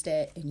and used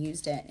it and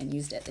used it and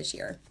used it this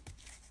year.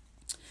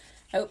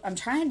 Oh, I'm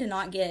trying to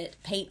not get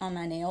paint on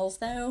my nails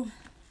though.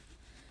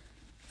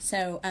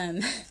 So,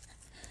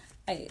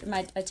 I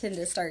tend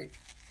to start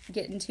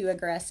getting too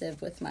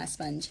aggressive with my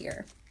sponge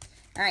here.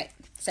 All right,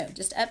 so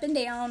just up and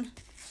down.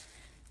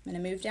 I'm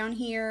going to move down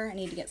here. I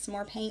need to get some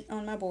more paint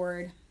on my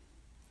board.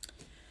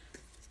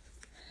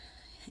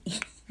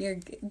 You're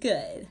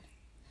good.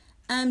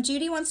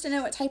 Judy wants to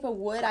know what type of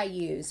wood I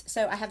use.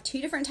 So I have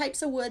 2 different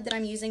types of wood that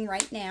I'm using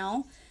right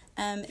now.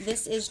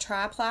 This is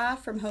tri-ply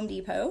from Home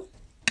Depot.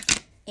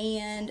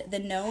 And the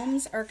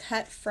gnomes are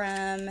cut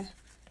from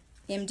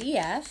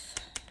MDF.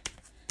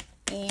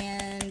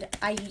 And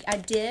I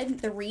did,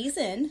 the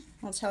reason,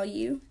 I'll tell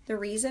you, the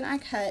reason I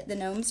cut the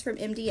gnomes from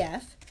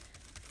MDF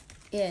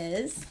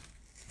is,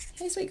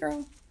 hey sweet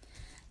girl.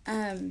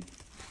 Oh,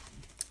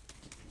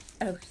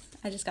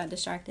 I just got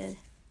distracted.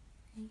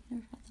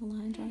 The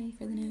line drawing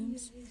for the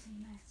gnomes.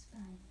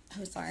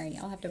 Oh, sorry.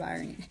 I'll have to buy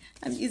her new.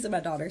 I'm using my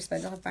daughter's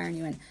sponge. I'll have to buy her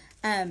new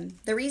one.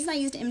 The reason I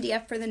used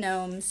MDF for the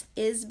gnomes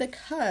is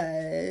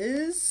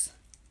because,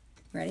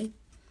 ready?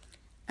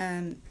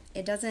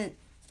 It doesn't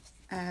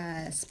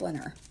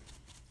splinter.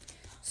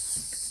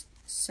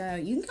 So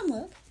you can come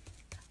look.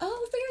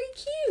 Oh, very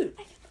cute.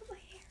 I can put my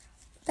hair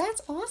off.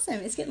 That's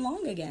awesome. It's getting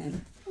long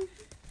again.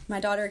 My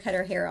daughter cut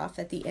her hair off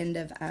at the end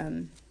of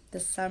the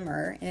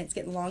summer, and it's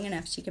getting long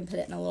enough she can put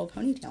it in a little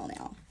ponytail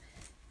now.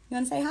 You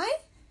want to say hi?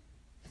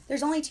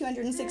 There's only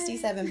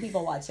 267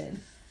 people watching.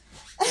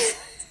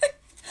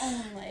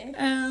 Only.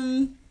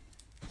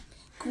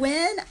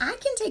 Gwen, I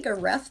can take a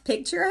rough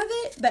picture of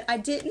it, but I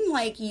didn't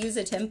like use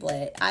a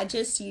template. I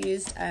just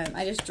used,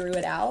 I just drew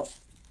it out.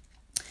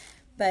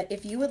 But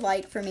if you would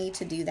like for me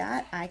to do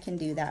that, I can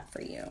do that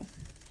for you.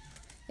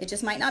 It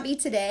just might not be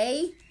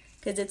today,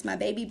 because it's my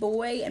baby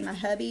boy and my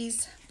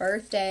hubby's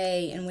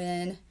birthday, and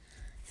when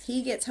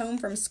he gets home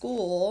from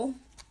school,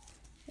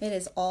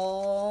 it's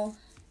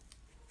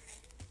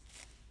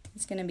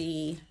going to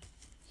be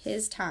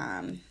his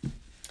time.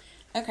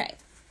 Okay,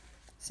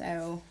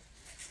 so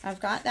I've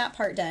got that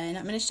part done.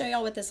 I'm going to show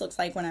y'all what this looks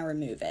like when I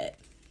remove it.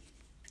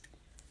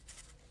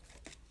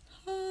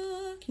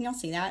 Can y'all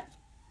see that?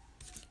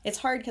 It's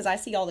hard because I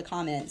see all the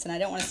comments and I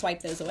don't want to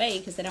swipe those away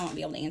because then I won't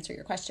be able to answer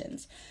your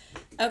questions.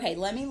 Okay,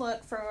 let me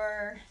look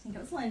for, I think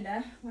it was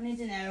Linda, wanted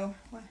to know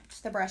what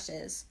the brush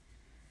is.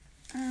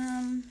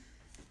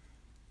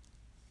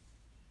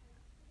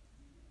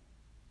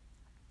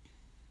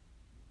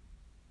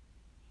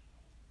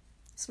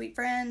 Sweet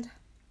friend,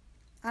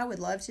 I would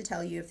love to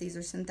tell you if these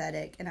are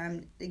synthetic, and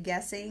I'm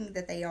guessing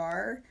that they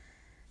are,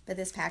 but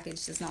this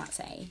package does not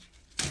say.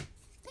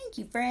 Thank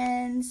you,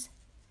 friends.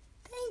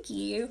 Thank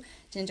you.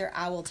 Ginger,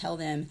 I will tell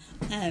them.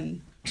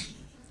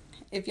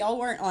 If y'all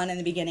weren't on in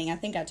the beginning, I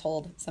think I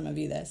told some of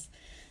you this.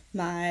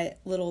 My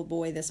little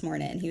boy this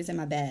morning, he was in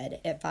my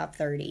bed at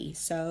 5:30,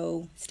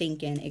 so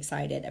stinking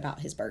excited about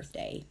his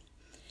birthday.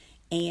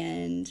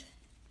 And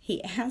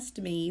he asked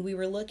me, we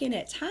were looking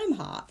at Time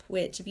Hop,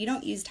 which if you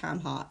don't use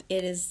Time Hop,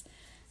 it is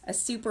a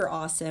super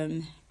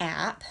awesome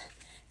app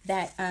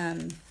that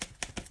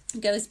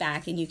goes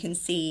back and you can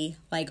see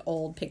like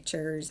old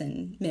pictures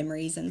and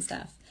memories and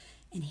stuff.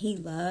 And he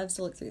loves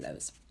to look through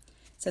those.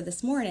 So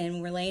this morning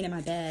when we're laying in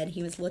my bed,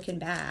 he was looking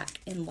back,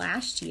 and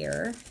last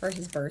year for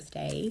his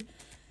birthday,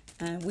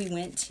 we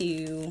went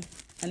to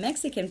a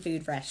Mexican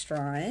food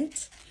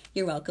restaurant.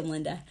 You're welcome,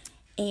 Linda.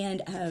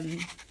 And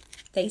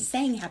they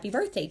sang happy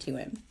birthday to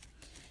him.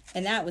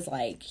 And that was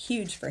like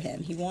huge for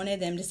him. He wanted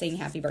them to sing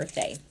happy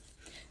birthday.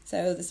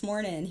 So this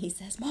morning he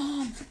says,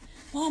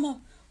 Mama,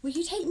 will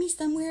you take me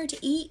somewhere to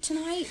eat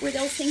tonight where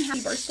they'll sing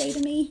happy birthday to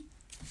me?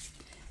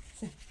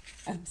 So,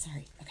 oh,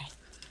 sorry. Okay.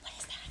 What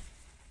is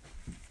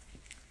that?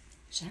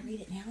 Should I read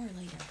it now or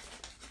later?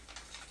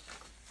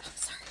 Oh,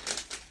 sorry.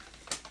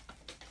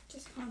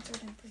 Just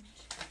concert information.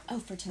 Oh,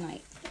 for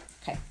tonight.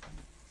 Okay.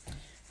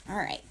 All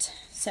right.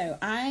 So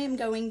I am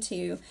going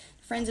to,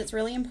 friends, it's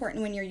really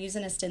important when you're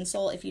using a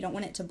stencil, if you don't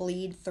want it to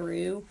bleed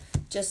through,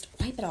 just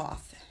wipe it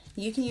off.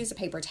 You can use a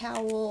paper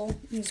towel,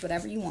 use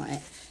whatever you want.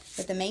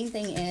 But the main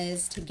thing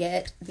is to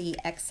get the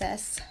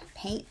excess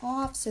paint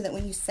off so that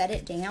when you set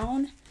it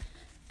down,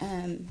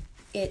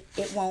 it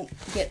won't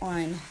get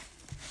on,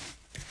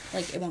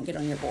 like it won't get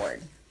on your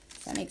board.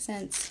 Does that make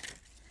sense?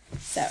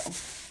 So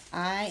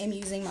I am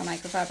using my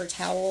microfiber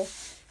towel.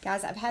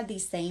 Guys, I've had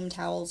these same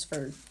towels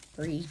for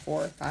 3,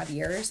 4, 5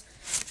 years.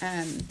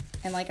 And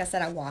like I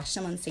said, I wash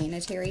them on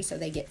sanitary so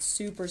they get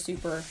super,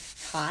 super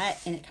hot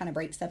and it kind of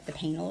breaks up the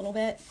paint a little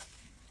bit.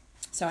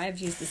 So I've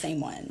used the same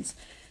ones.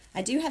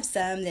 I do have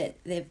some that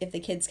if the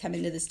kids come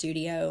into the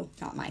studio,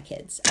 not my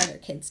kids, other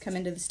kids come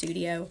into the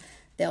studio,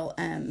 they'll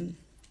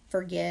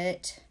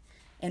forget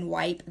and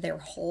wipe their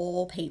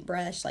whole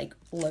paintbrush, like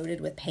loaded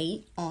with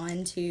paint,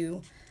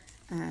 onto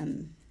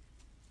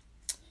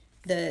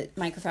the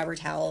microfiber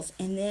towels,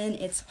 and then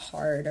it's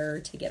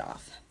harder to get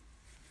off.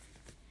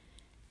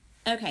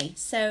 Okay,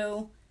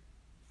 so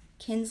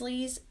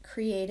Kinsley's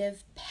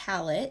Creative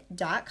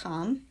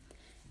Palette.com,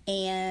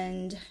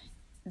 and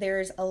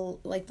there's a,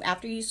 like,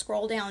 after you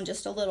scroll down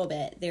just a little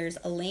bit, there's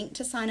a link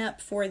to sign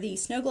up for the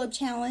Snow Globe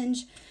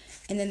Challenge,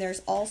 And then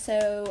there's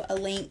also a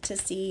link to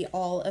see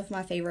all of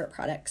my favorite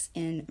products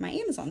in my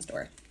Amazon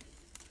store.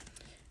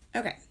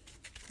 Okay,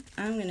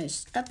 I'm going to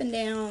up and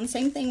down,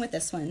 same thing with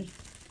this one.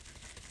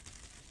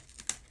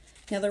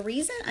 Now the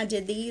reason I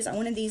did these, I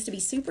wanted these to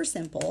be super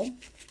simple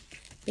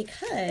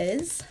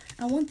because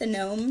I want the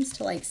gnomes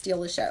to like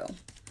steal the show.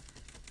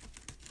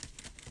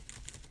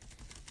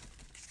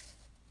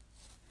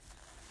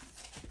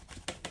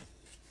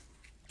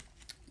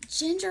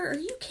 Ginger, are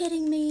you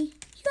kidding me?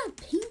 You got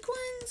pink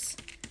ones?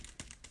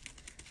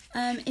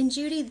 And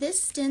Judy,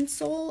 this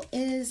stencil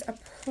is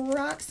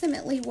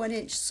approximately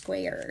 1-inch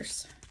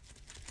squares.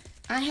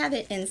 I have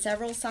it in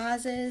several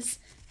sizes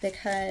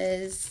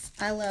because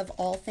I love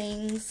all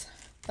things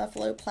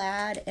buffalo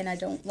plaid, and I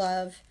don't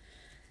love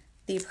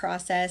the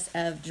process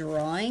of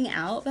drawing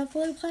out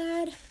buffalo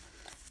plaid,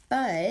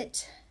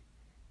 but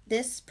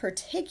this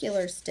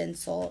particular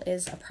stencil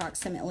is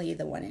approximately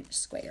the 1-inch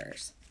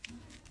squares.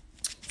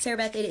 Sarah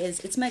Beth, it is.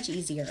 It's much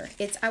easier.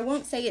 I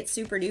won't say it's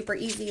super duper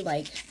easy.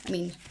 Like, I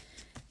mean,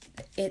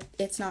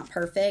 it's not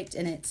perfect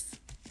and it's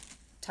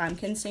time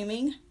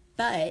consuming,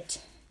 but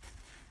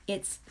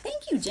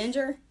thank you,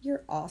 Ginger.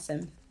 You're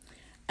awesome.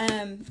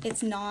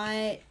 It's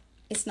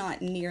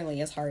not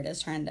nearly as hard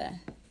as trying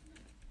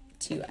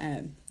to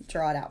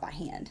draw it out by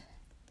hand.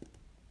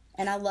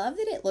 And I love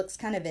that it looks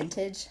kind of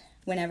vintage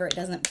whenever it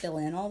doesn't fill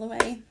in all the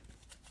way.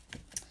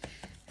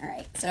 All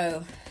right,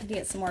 so I need to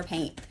get some more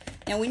paint.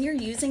 Now, when you're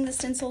using the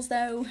stencils,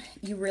 though,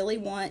 you really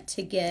want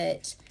to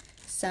get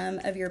some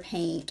of your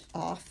paint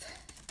off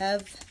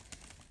of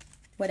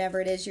whatever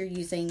it is you're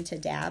using to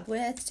dab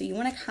with. So you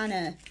want to kind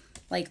of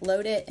like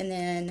load it and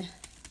then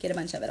get a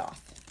bunch of it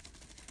off.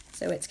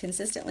 So it's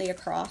consistently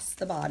across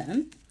the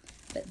bottom,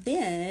 but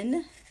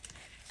then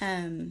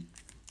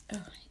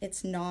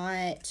it's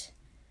not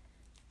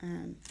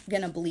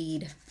gonna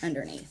bleed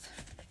underneath.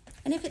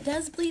 And if it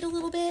does bleed a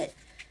little bit,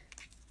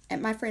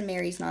 and my friend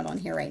Mary's not on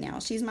here right now.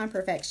 She's my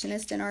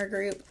perfectionist in our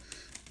group.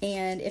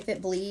 And if it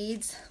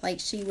bleeds, like,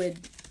 she would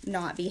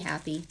not be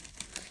happy.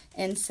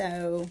 And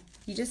so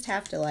you just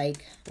have to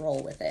like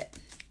roll with it.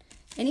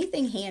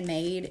 Anything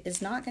handmade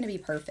is not going to be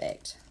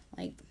perfect.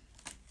 Like,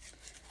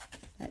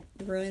 that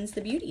ruins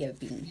the beauty of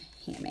being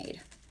handmade.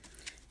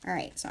 All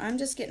right, so I'm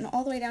just getting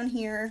all the way down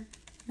here.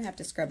 I have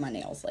to scrub my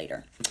nails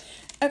later.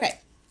 Okay.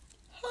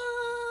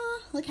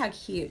 Look how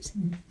cute.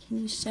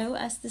 Can you show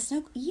us the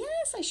snow?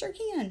 Yes, I sure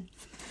can.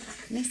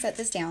 Let me set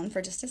this down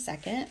for just a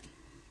second.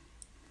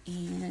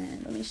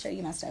 And let me show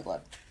you my snow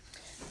globe.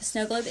 The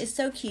snow globe is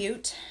so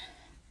cute.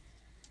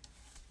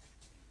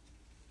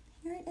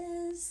 Here it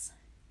is.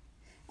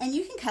 And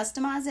you can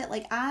customize it.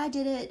 Like, I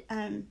did it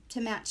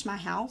to match my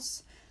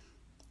house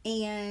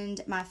and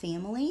my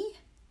family.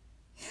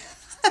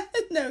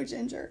 No,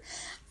 Ginger.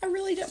 I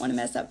really didn't want to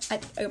mess up.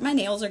 My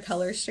nails are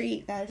color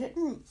street. I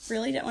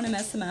really didn't want to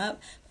mess them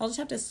up. I'll just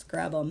have to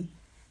scrub them.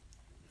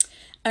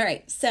 All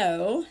right,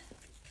 so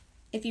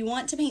if you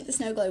want to paint the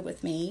snow globe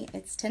with me,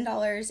 it's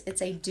 $10.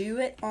 It's a do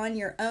it on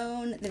your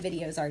own. The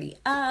video is already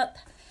up.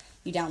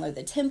 You download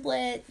the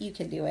template. You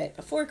can do it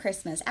before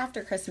Christmas,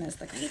 after Christmas.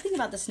 The great thing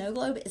about the snow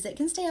globe is it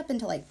can stay up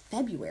until like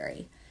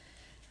February.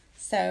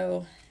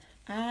 So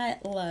I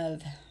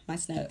love a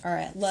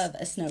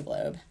snow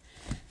globe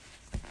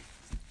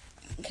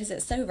because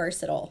it's so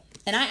versatile.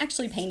 And I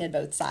actually painted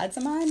both sides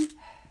of mine.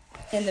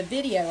 In the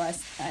video,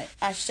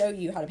 I show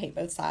you how to paint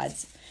both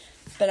sides,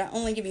 but I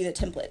only give you the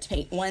template to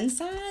paint one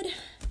side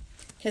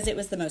because it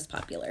was the most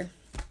popular.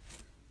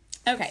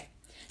 Okay,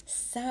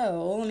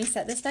 so let me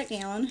set this back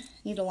down.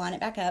 Need to line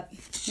it back up.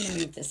 I'm going to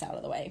move this out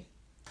of the way.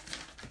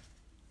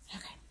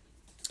 Okay.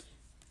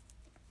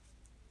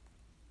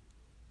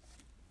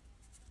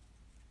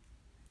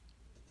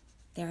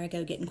 There I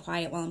go, getting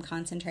quiet while I'm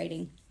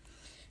concentrating.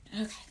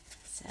 Okay,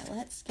 so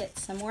let's get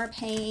some more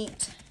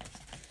paint.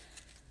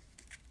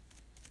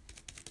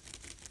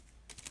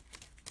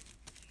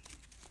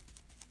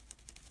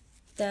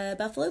 The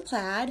Buffalo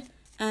Plaid.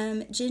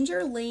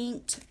 Ginger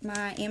linked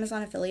my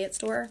Amazon affiliate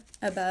store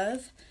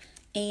above,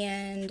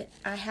 and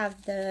I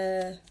have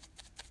the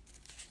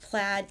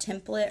plaid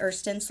template or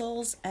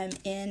stencils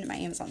in my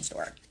Amazon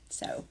store.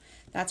 So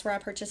that's where I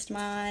purchased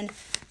mine.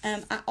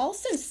 I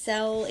also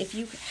sell, if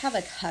you have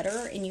a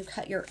cutter and you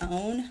cut your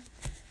own,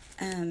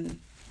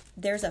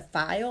 there's a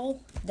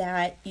file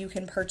that you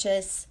can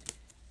purchase.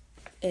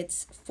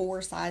 It's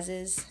 4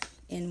 sizes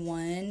in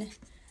one.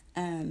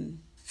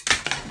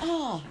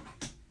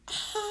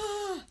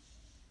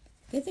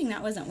 Good thing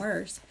that wasn't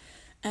worse.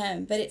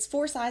 But it's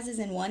 4 sizes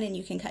in one, and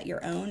you can cut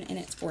your own, and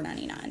it's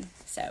 $4.99.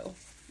 So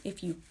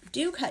if you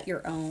do cut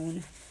your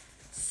own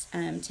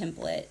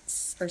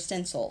templates or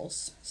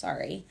stencils,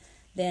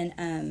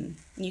 then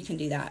you can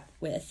do that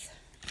with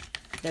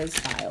those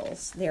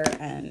files. They're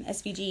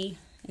SVG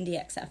and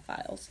DXF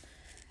files.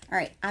 All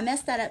right, I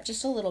messed that up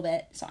just a little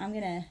bit, so I'm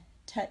gonna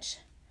touch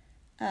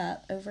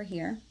up over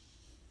here.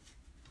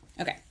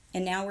 Okay,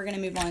 and now we're gonna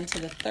move on to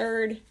the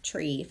third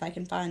tree, if I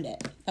can find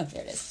it. Oh,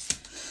 there it is.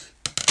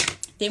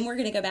 Then we're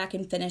gonna go back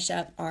and finish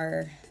up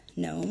our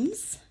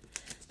gnomes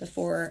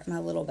before my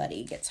little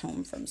buddy gets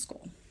home from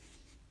school.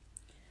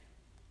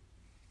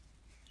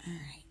 All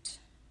right.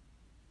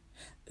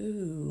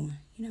 Ooh,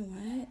 you know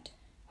what?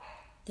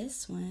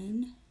 This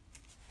one.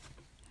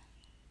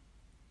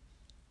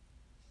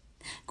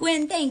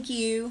 Gwen, thank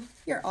you.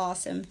 You're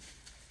awesome.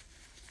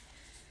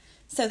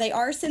 So they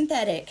are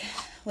synthetic,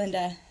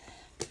 Linda.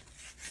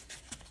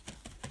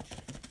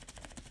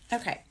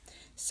 Okay,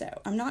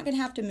 so I'm not going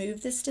to have to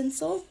move the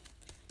stencil.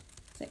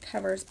 It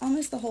covers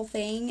almost the whole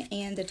thing,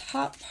 and the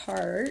top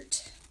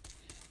part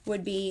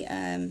would be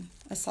a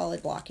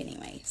solid block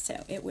anyway,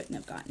 so it wouldn't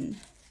have gotten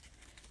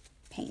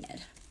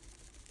painted.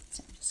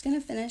 So I'm just going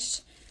to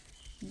finish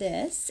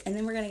this, and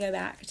then we're going to go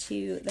back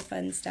to the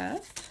fun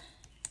stuff.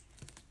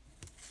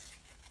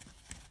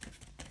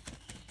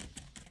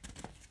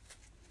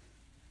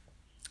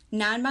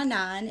 Nine by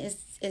 9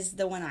 is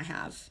the one I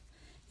have.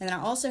 And then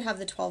I also have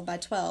the 12 by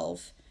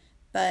 12,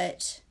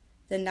 but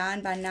the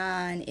 9 by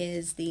 9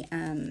 is the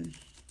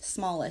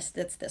smallest.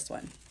 That's this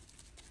one.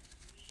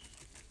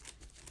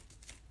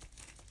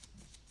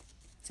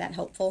 Is that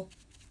helpful?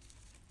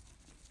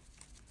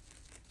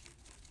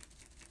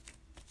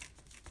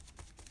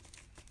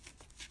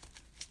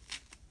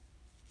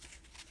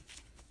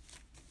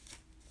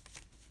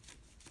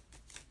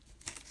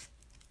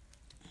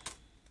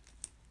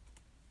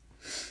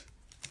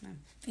 My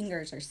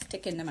fingers are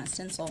sticking to my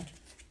stencil.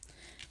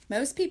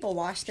 Most people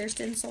wash their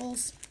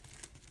stencils.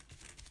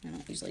 I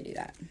don't usually do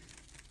that.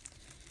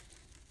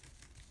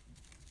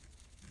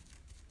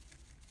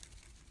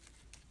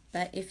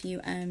 But if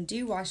you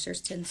do wash your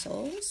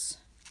stencils,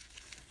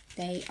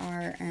 they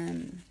are,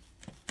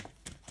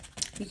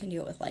 you can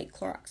do it with like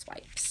Clorox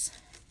wipes.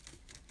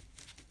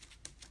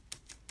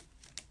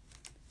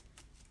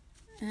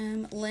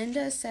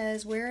 Linda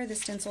says, where are the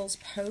stencils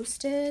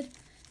posted?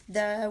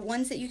 The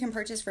ones that you can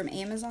purchase from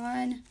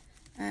Amazon,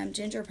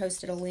 Ginger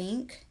posted a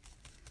link.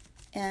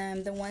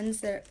 The ones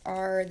that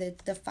are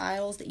the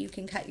files that you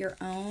can cut your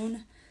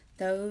own,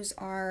 those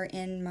are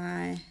in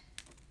my,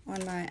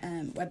 on my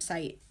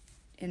website,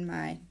 in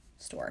my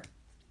store.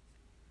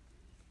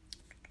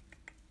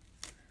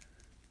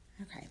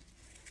 Okay.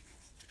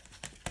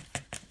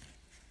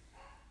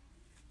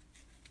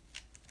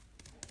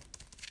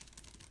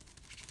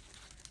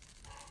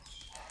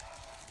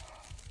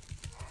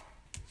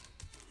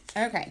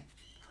 Okay,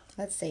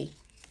 let's see.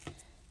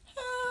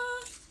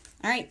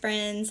 All right,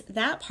 friends,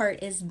 that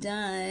part is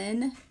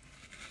done.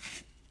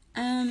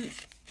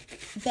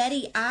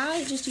 Betty,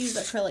 I just used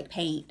acrylic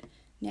paint.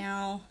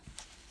 Now,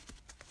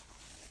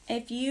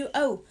 if you,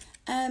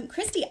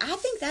 Christy, I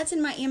think that's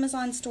in my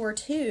Amazon store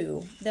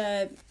too.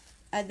 The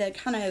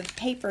kind of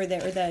paper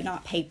that, or the,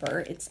 not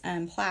paper, it's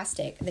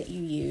plastic that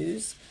you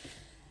use.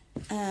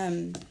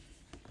 I'm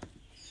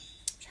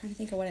trying to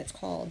think of what it's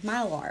called.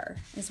 Mylar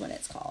is what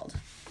it's called.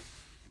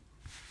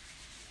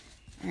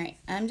 All right,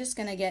 I'm just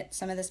gonna get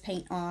some of this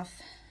paint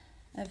off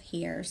of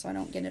here so I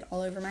don't get it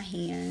all over my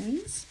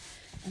hands.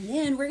 And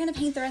then we're gonna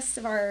paint the rest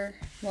of our,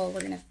 well,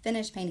 we're gonna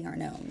finish painting our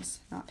gnomes,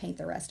 not paint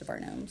the rest of our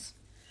gnomes.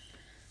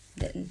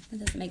 That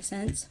doesn't make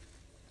sense.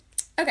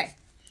 Okay,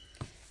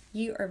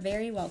 you are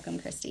very welcome,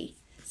 Christy.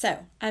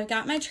 So I've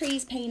got my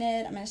trees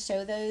painted. I'm gonna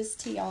show those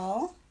to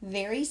y'all.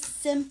 Very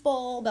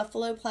simple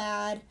buffalo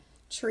plaid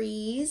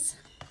trees.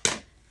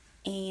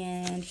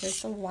 And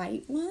here's the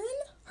white one.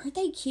 Aren't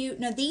they cute?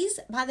 Now these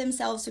by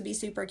themselves would be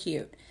super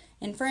cute.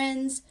 And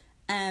friends,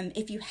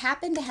 if you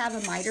happen to have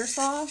a miter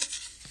saw,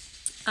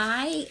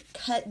 I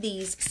cut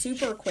these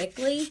super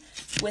quickly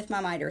with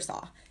my miter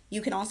saw. You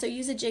can also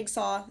use a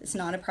jigsaw. It's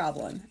not a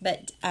problem,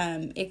 but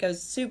it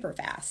goes super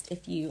fast.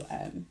 If you,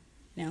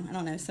 you know, I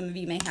don't know, some of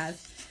you may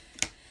have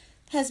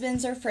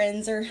husbands or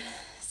friends or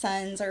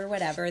sons or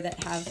whatever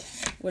that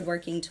have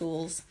woodworking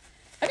tools.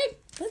 Okay,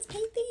 let's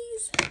paint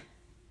these.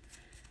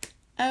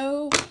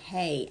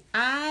 Okay,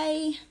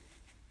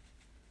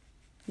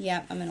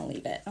 yep, I'm gonna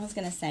leave it. I was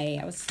gonna say,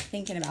 I was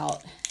thinking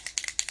about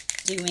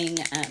doing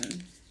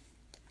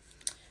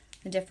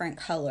a different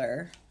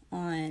color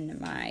on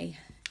my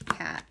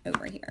cat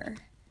over here.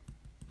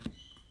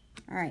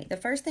 All right, the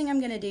first thing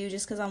I'm gonna do,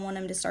 just because I want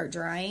them to start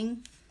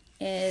drying,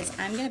 is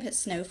I'm gonna put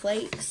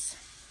snowflakes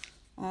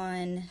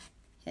on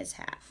his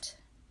hat.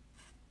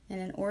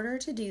 And in order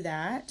to do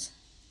that,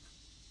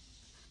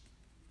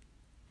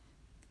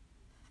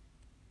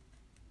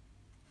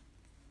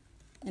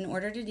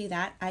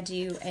 I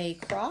do a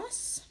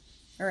cross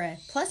or a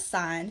plus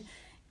sign,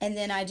 and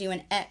then I do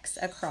an X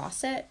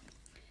across it.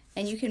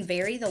 And you can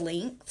vary the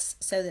lengths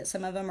so that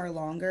some of them are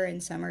longer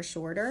and some are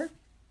shorter.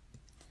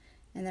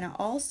 And then I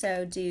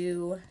also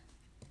do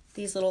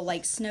these little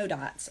like snow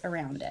dots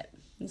around it.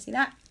 You see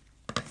that?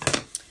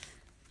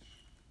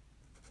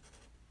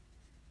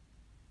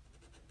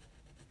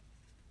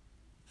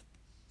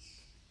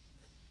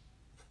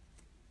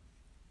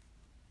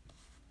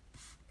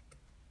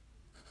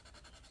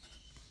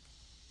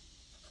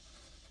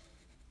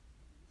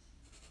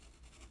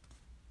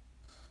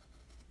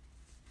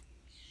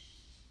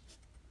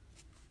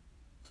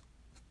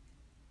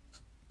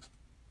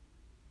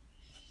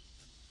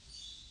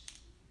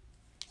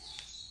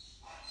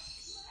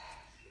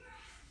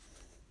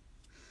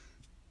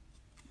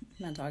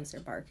 My dogs are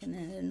barking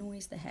and it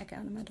annoys the heck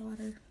out of my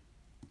daughter.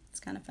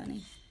 It's kind of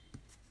funny.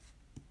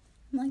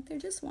 I'm like, they're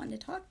just wanting to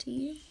talk to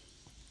you.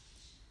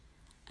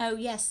 Oh,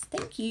 yes.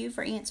 Thank you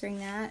for answering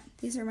that.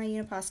 These are my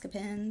Uniposca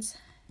pens.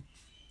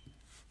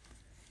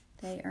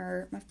 They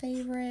are my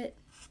favorite.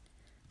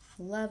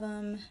 Love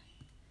them.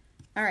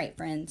 All right,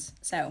 friends.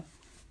 So,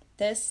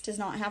 this does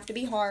not have to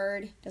be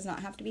hard. Does not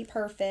have to be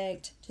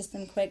perfect. Just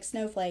some quick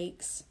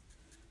snowflakes.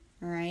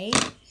 All right.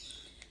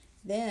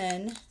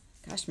 Then,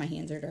 gosh, my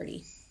hands are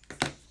dirty.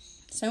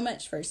 So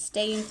much for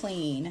staying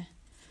clean.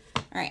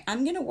 All right,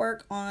 I'm going to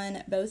work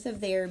on both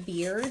of their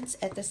beards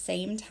at the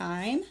same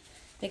time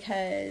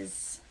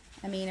because,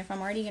 I mean, if I'm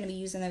already going to be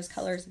using those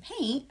colors of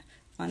paint,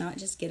 why not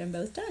just get them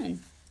both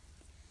done?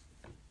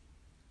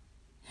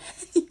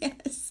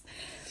 Yes.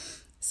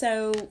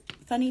 So,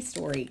 funny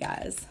story,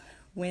 guys.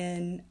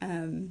 When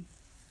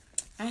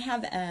I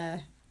have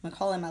I'm going to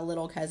call him my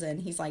little cousin.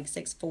 He's like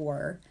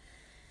 6'4".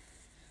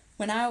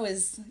 When I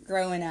was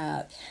growing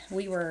up,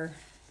 we were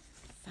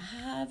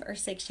 5 or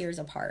 6 years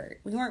apart.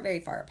 We weren't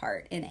very far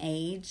apart in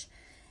age.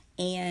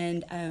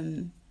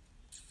 And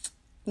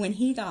when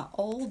he got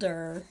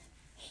older,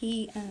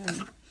 he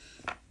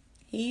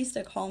used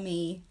to call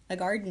me a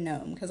garden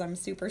gnome because I'm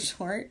super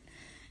short.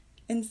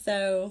 And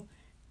so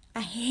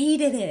I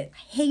hated it.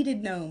 I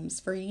hated gnomes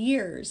for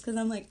years because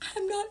I'm like,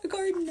 I'm not a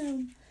garden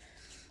gnome.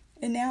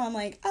 And now I'm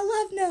like, I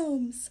love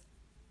gnomes.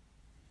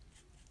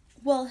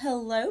 Well,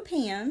 hello,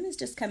 Pam is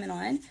just coming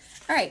on.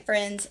 All right,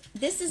 friends,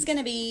 this is going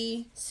to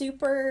be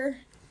super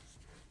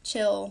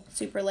chill,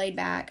 super laid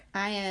back.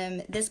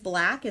 This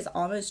black is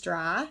almost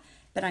dry,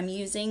 but I'm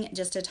using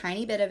just a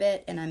tiny bit of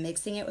it, and I'm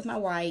mixing it with my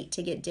white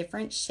to get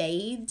different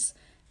shades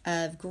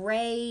of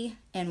gray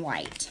and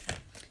white.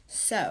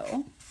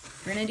 So,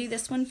 we're going to do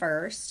this one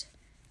first,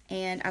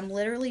 and I'm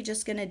literally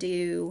just going to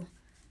do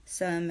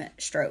some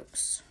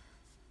strokes.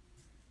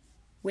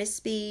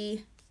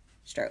 Wispy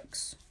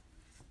strokes.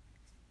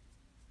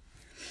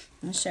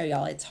 I'm going to show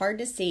y'all. It's hard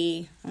to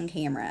see on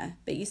camera,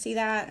 but you see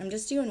that? I'm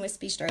just doing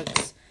wispy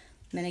strokes.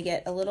 I'm going to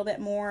get a little bit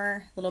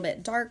more, a little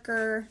bit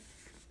darker,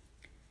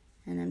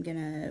 and I'm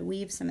going to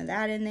weave some of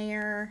that in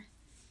there.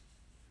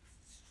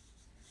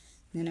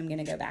 Then I'm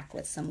going to go back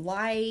with some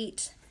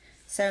white.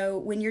 So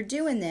when you're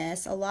doing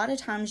this, a lot of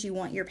times you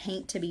want your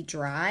paint to be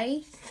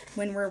dry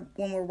when we're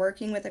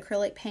working with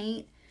acrylic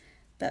paint.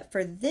 But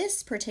for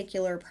this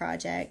particular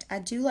project, I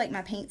do like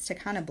my paints to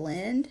kind of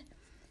blend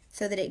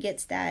so that it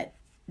gets that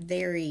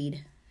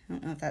varied, I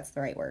don't know if that's the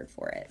right word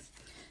for it,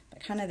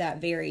 but kind of that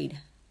varied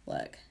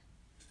look.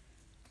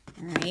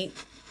 All right.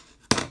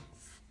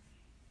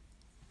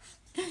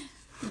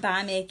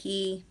 Bye,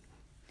 Mickey.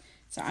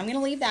 So I'm going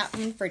to leave that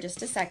one for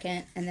just a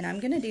second, and then I'm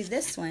going to do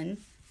this one.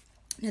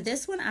 Now,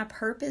 this one I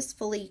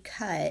purposefully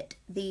cut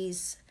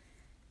these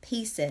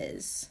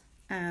pieces.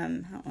 I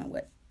don't know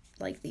what,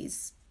 like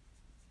these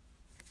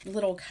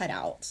little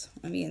cutouts,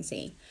 if you can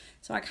see.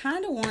 So I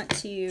kind of want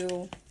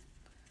to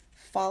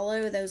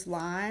follow those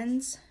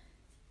lines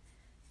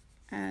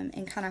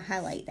and kind of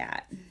highlight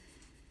that.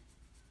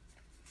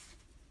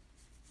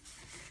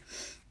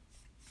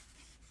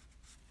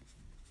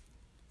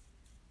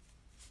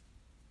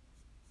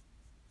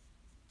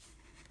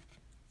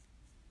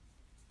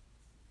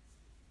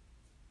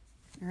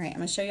 All right, I'm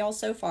going to show y'all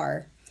so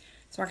far.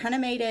 So I kind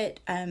of made it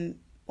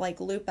like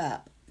loop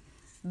up,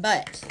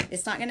 but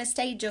it's not going to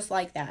stay just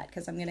like that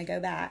because I'm going to go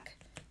back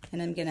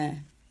and I'm going to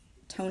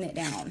tone it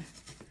down.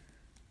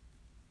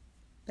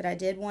 But I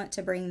did want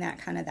to bring that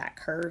kind of that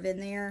curve in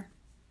there.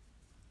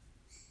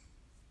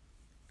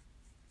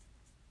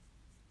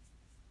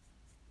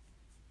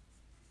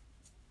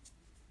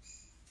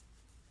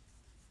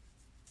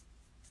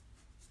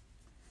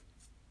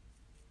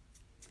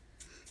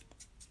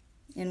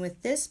 And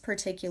with this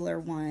particular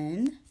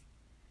one,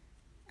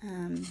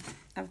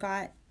 I've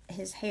got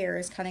his hair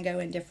is kind of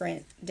going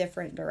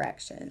different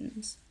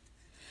directions.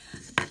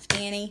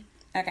 Annie,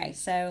 okay,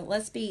 so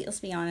let's be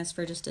honest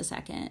for just a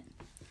second.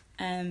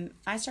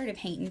 I started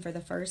painting for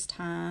the first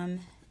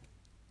time.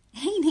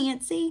 Hey,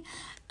 Nancy.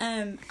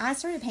 I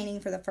started painting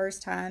for the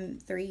first time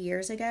 3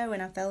 years ago,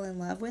 and I fell in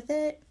love with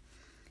it.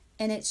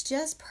 And it's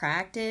just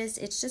practice.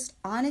 It's just,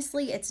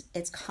 honestly,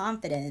 it's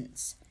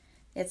confidence.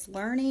 It's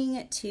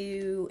learning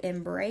to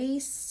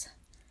embrace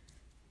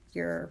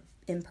your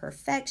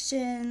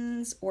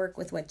imperfections, work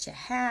with what you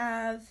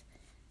have,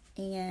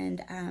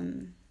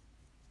 and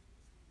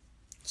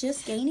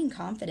just gaining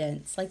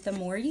confidence. Like, the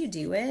more you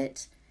do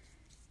it,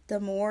 the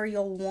more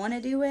you'll want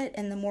to do it,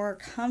 and the more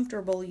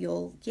comfortable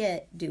you'll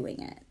get doing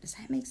it. Does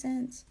that make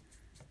sense?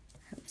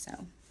 I hope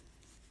so.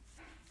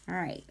 All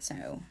right,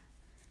 so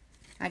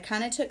I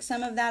kind of took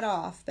some of that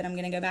off, but I'm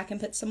going to go back and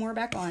put some more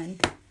back on.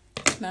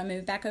 I'm going to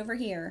move back over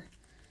here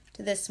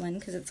to this one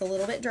because it's a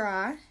little bit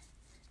dry.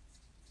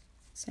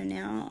 So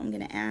now I'm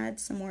going to add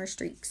some more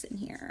streaks in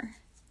here.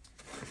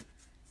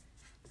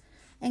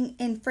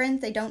 And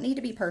friends, they don't need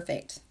to be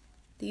perfect.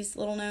 These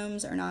little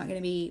gnomes are not going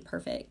to be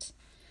perfect.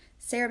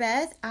 Sarah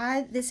Beth,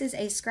 this is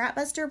a scrap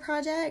buster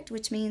project,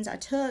 which means I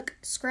took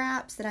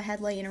scraps that I had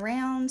laying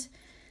around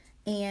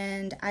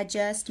and I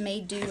just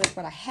made do with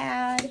what I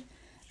had.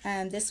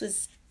 This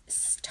was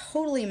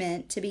totally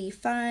meant to be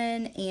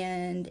fun,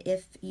 and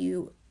if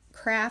you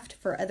craft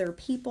for other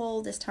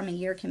people, this time of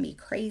year can be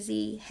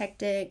crazy,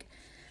 hectic,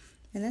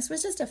 and this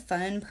was just a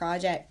fun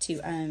project to,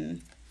 look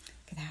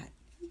at that,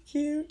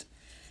 cute.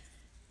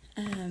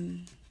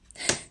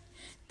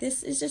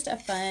 This is just a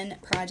fun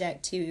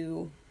project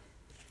to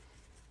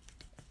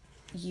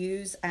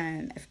use,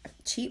 a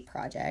cheap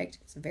project.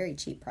 It's a very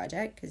cheap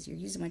project because you're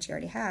using what you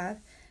already have,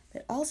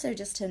 but also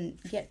just to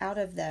get out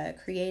of the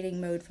creating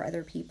mode for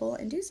other people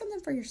and do something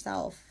for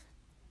yourself.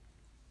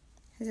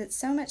 Because it's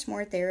so much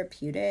more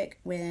therapeutic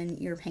when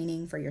you're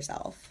painting for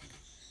yourself.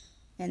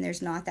 And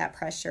there's not that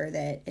pressure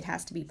that it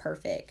has to be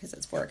perfect because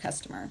it's for a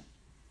customer.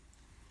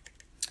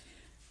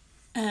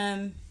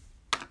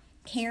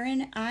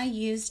 Karen, I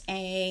used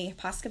a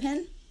Posca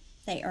pen.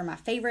 They are my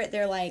favorite.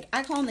 They're like,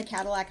 I call them the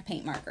Cadillac of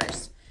paint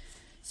markers.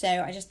 So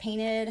I just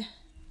painted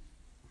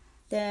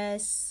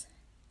this.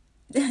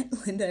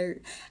 Linda.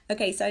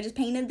 Okay, so I just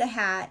painted the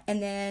hat,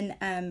 and then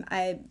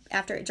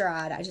after it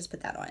dried, I just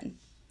put that on.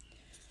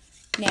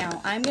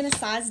 Now I'm going to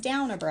size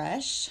down a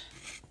brush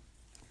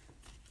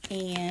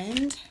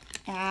and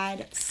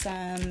add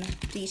some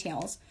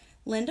details.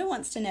 Linda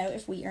wants to know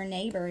if we are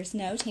neighbors.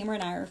 No, Tamara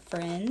and I are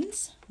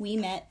friends. We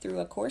met through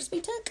a course we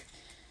took.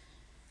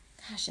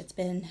 Gosh, it's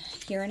been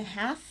a year and a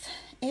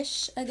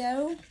half-ish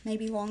ago,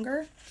 maybe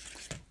longer.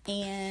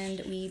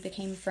 And we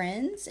became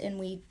friends, and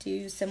we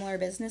do similar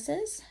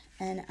businesses.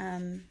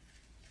 And,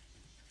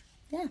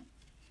 yeah.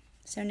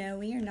 So, no,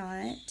 we are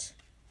not.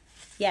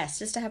 Yes,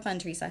 just to have fun,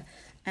 Teresa.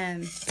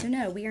 So,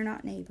 no, we are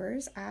not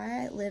neighbors.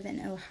 I live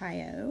in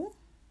Ohio.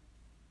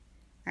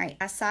 All right,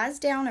 I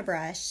sized down a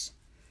brush.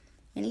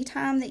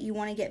 Anytime that you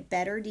want to get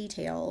better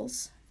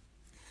details,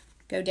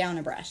 go down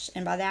a brush.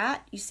 And by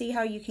that, you see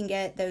how you can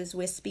get those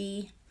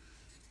wispy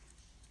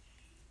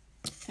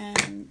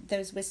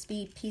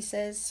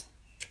pieces.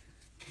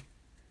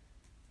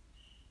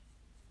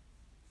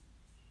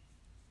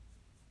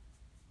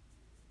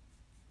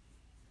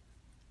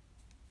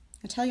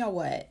 I'll tell y'all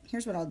what,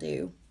 here's what I'll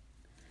do.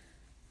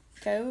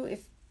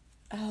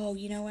 Oh,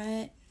 you know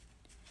what?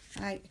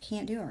 I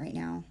can't do it right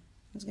now.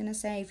 I was going to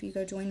say if you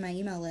go join my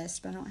email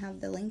list, but I don't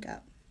have the link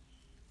up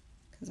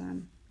because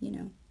I'm,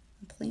 a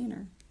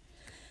planner.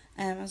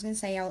 I was going to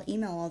say I'll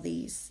email all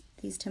these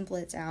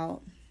templates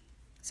out.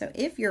 So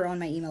if you're on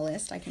my email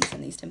list, I can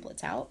send these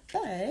templates out,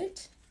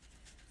 but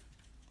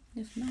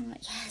if not,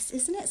 yes,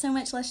 isn't it so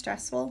much less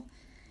stressful?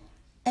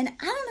 And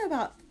I don't know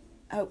about,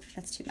 oh,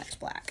 that's too much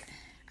black.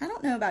 I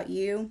don't know about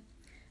you,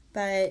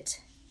 but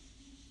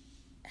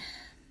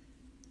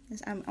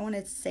I want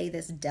to say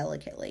this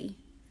delicately.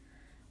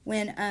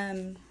 When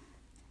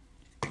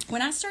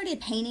I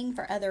started painting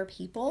for other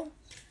people,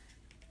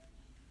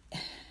 I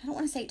don't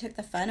want to say it took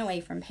the fun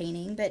away from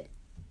painting, but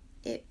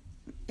it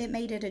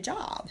made it a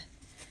job.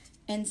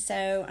 And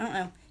so, I don't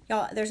know,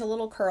 y'all, there's a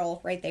little curl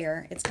right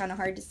there. It's kind of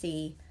hard to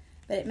see,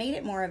 but it made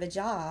it more of a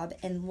job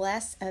and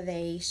less of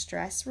a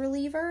stress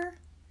reliever.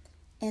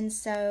 And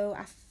so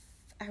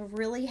I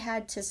really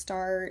had to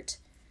start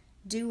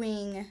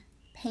doing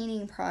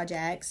painting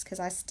projects because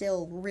I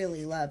still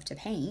really love to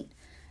paint.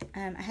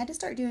 I had to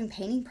start doing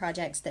painting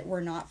projects that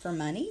were not for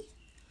money.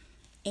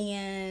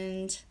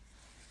 And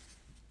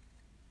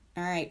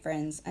all right,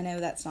 friends, I know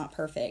that's not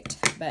perfect,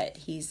 but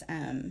he's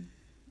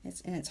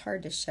it's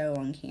hard to show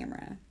on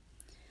camera.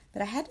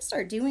 But I had to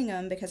start doing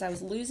them because I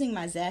was losing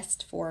my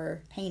zest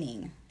for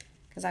painting.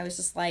 Because I was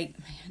just like,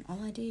 man,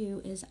 all I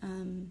do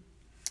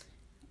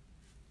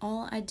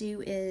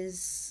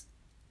is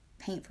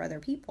paint for other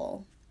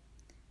people.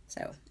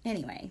 So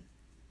anyway,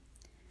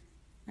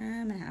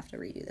 I'm gonna have to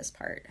redo this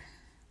part.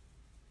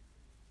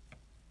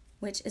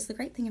 Which is the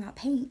great thing about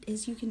paint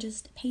is you can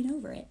just paint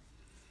over it.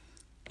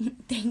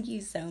 Thank you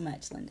so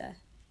much, Linda.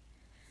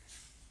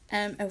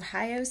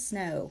 Ohio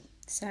snow.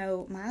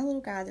 So my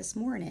little guy this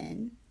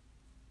morning,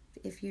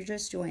 if you're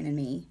just joining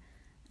me,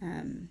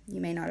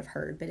 you may not have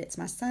heard, but it's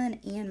my son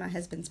and my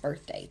husband's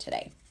birthday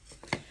today.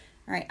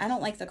 All right, I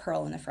don't like the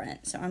curl in the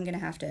front, so I'm going to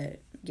have to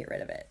get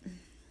rid of it. I'm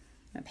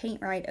going to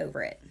paint right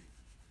over it.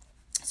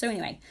 So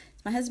anyway,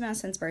 it's my husband and my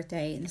son's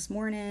birthday, and this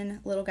morning,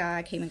 little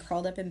guy came and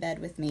crawled up in bed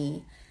with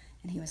me,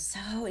 and he was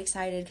so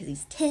excited because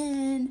he's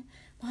 10.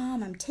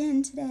 Mom, I'm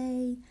 10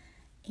 today.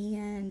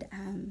 And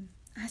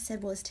I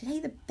said, well, is today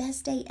the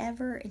best day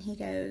ever? And he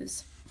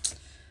goes,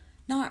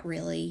 not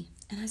really.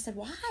 And I said,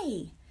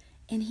 why?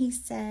 And he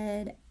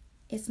said,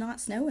 it's not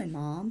snowing,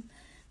 Mom.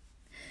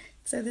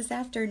 So this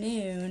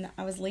afternoon,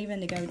 I was leaving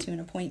to go to an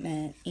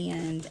appointment,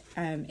 and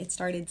it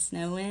started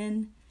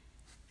snowing.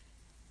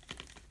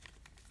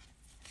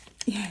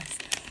 Yes,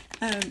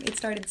 it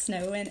started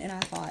snowing, and I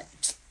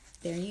thought,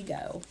 there you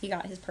go. He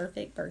got his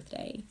perfect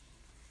birthday.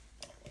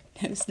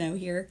 No snow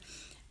here.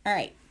 All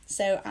right,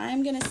 so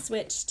I'm going to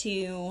switch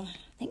to,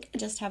 I think I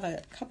just have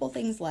a couple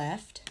things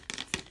left.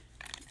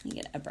 Let me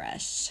get a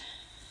brush.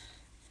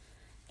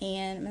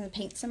 And I'm going to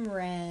paint some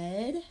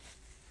red.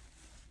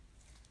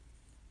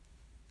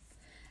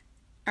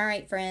 All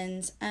right,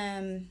 friends.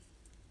 Trying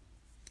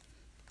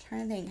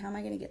trying to think, how am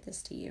I going to get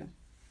this to you?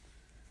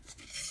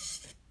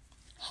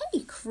 Hey,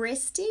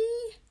 Christy.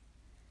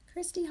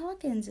 Christy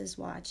Hawkins is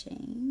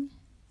watching.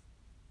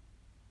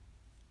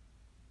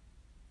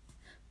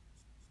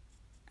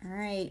 All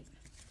right.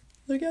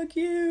 Look how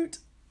cute.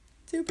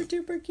 Super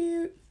duper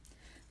cute.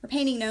 We're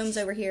painting gnomes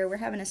over here. We're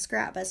having a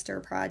scrap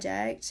buster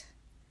project.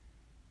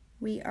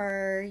 We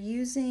are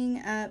using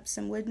up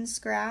some wooden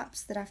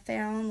scraps that I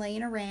found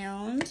laying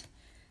around.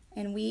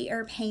 And we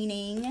are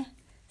painting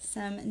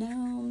some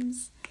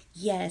gnomes.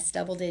 Yes,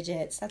 double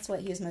digits. That's what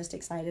he was most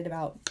excited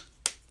about.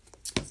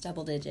 It's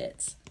double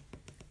digits.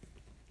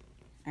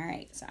 All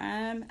right, so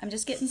I'm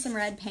just getting some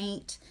red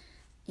paint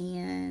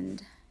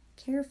and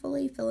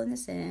carefully filling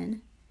this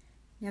in.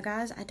 Now,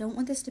 guys, I don't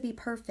want this to be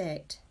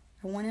perfect.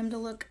 I want him to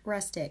look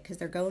rustic because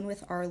they're going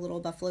with our little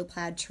buffalo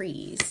plaid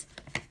trees.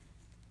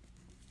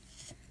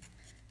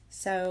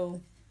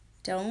 So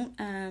don't,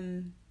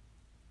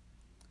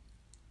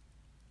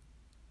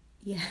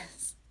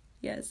 yes,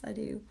 I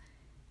do.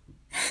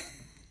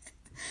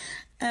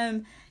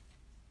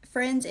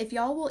 Friends, if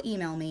y'all will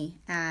email me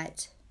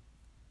at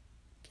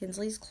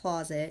Kinsley's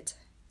Closet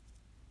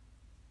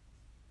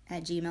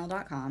at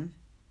gmail.com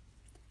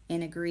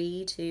and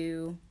agree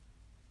to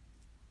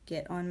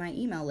get on my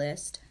email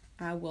list,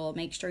 I will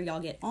make sure y'all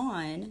get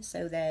on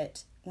so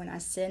that when I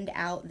send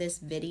out this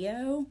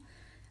video,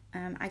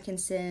 I can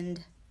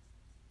send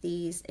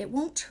these. It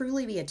won't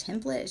truly be a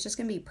template. It's just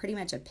going to be pretty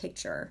much a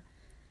picture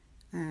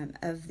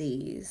of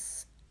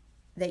these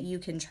that you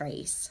can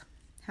trace.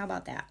 How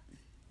about that?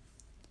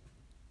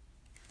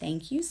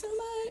 Thank you so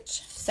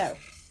much. So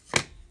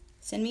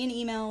send me an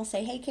email.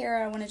 Say, hey,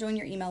 Kara, I want to join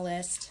your email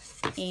list.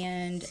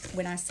 And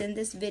when I send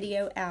this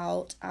video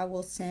out, I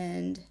will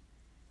send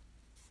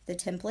the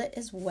template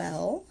as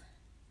well.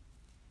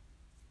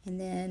 And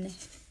then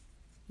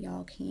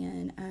y'all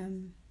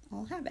can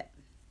all have it.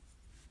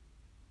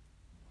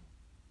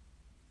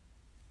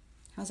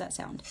 How's that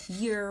sound?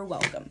 You're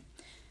welcome.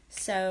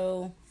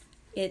 So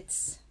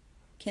it's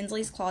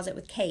Kinsley's Closet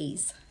with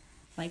K's,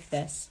 like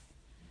this.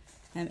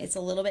 It's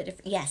a little bit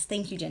different. Yes,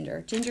 thank you,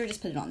 Ginger. Ginger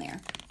just put it on there.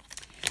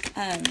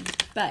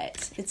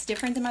 But it's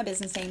different than my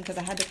business name because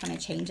I had to kind of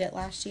change it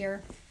last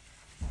year.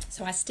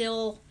 So I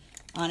still,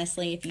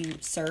 honestly, if you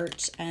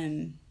search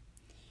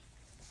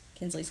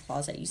Kinsley's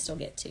Closet, you still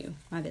get to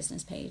my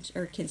business page,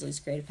 or Kinsley's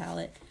Creative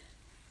Palette.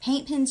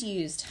 Paint pens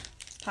used.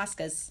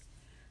 Poscas.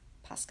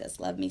 Poscas.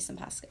 Love me some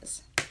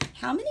Poscas.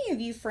 How many of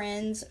you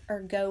friends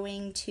are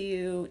going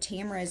to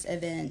Tamara's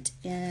event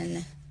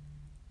in,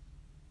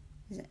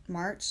 is it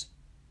March?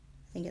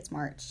 I think it's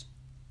March.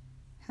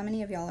 How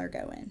many of y'all are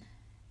going?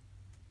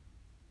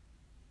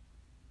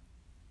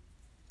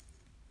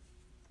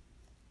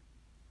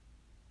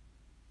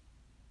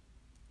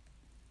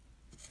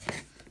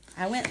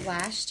 I went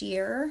last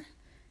year.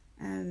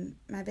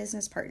 My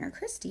business partner,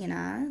 Christy, and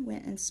I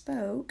went and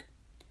spoke.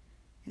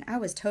 And I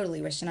was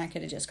totally wishing I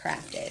could have just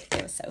crafted.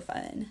 It was so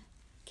fun.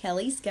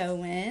 Kelly's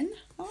going.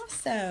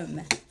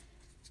 Awesome.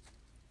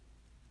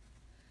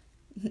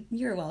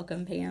 You're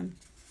welcome, Pam.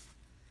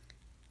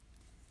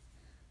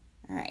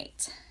 All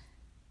right.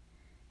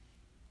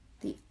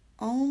 The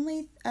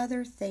only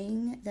other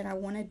thing that I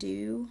want to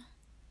do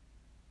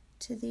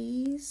to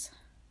these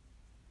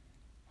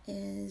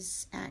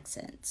is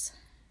accents.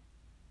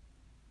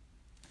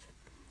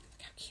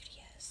 Look how cute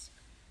he is.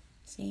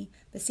 See?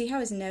 But see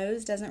how his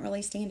nose doesn't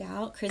really stand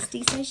out?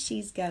 Christy says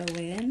she's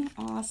going.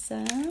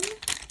 Awesome.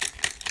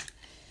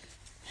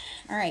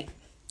 All right.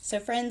 So,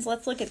 friends,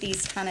 let's look at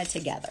these kind of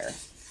together.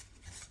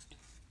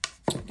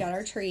 We've got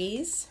our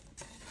trees.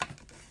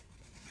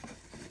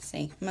 Let's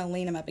see, I'm going to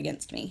lean them up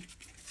against me.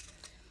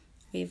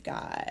 We've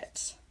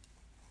got,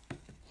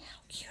 how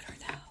cute are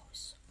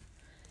those?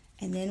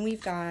 And then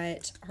we've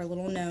got our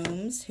little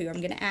gnomes, who I'm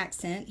going to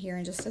accent here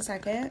in just a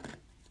second.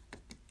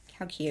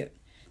 How cute.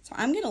 So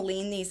I'm going to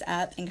lean these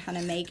up and kind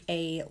of make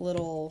a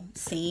little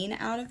scene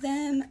out of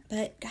them.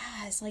 But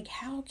guys, like,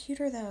 how cute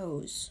are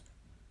those?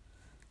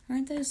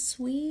 Aren't those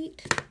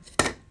sweet?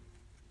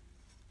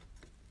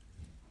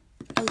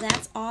 Oh,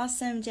 that's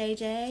awesome,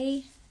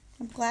 JJ.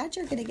 I'm glad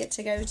you're going to get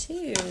to go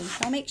too.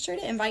 I'll make sure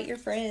to invite your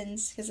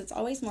friends because it's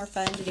always more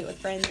fun to do it with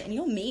friends, and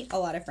you'll meet a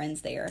lot of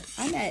friends there.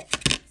 I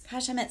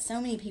met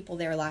so many people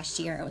there last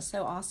year. It was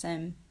so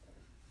awesome.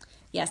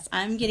 Yes,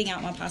 I'm getting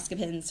out my Posca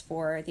pens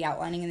for the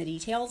outlining and the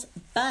details,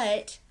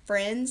 but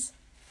friends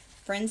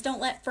don't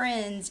let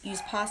friends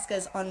use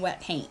Poscas on wet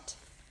paint.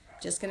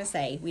 Just going to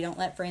say, we don't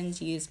let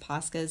friends use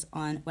Poscas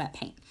on wet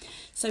paint.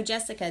 So,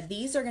 Jessica,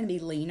 these are going to be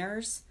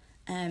leaners.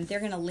 They're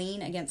going to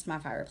lean against my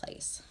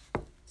fireplace.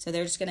 So,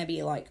 they're just going to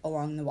be, like,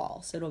 along the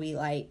wall. So, it'll be,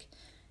 like,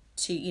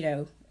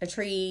 a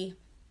tree,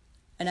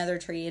 another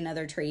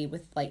tree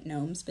with, like,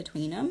 gnomes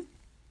between them.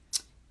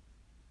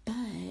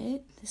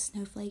 But the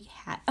snowflake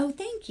hat. Oh,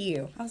 thank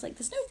you. I was like,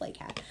 the snowflake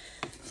hat.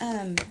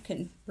 I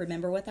couldn't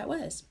remember what that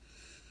was.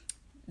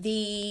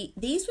 These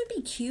would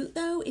be cute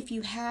though if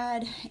you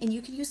had, and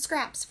you could use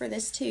scraps for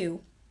this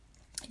too.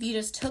 If you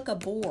just took a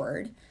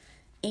board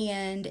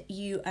and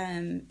you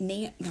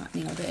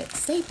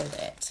stapled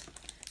it.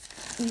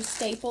 you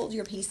stapled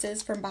your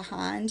pieces from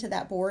behind to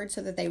that board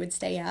so that they would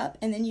stay up,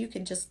 and then you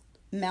could just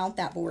mount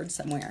that board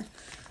somewhere.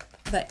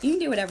 But you can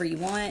do whatever you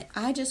want.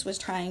 I just was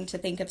trying to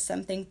think of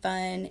something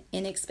fun,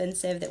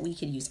 inexpensive that we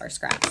could use our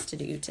scraps to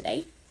do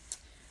today.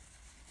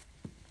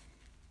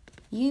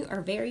 You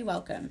are very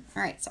welcome.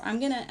 All right, so I'm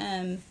going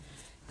to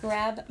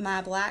grab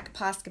my black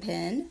Posca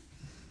pen.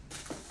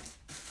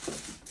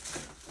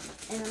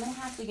 And I'm going to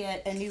have to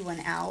get a new one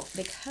out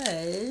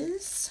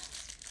because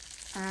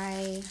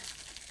I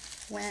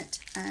went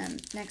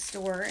next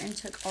door and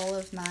took all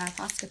of my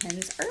Posca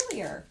pens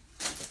earlier.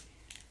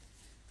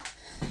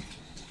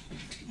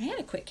 I had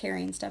to quit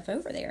carrying stuff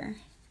over there.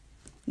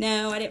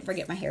 No, I didn't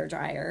forget my hair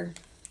dryer.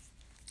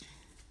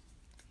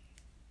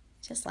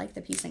 Just like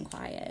the Peace and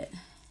Quiet.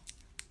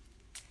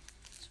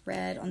 It's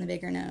red on the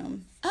bigger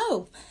gnome.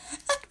 Oh,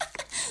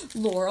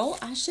 Laurel,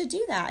 I should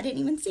do that. I didn't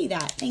even see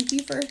that. Thank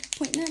you for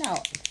pointing it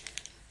out.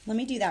 Let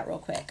me do that real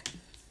quick.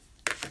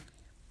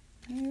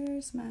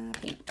 Where's my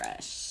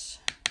paintbrush?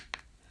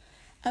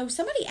 Oh,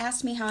 somebody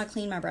asked me how I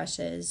clean my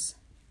brushes.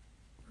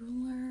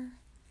 Ruler,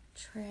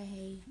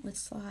 tray with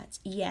slots.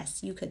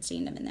 Yes, you could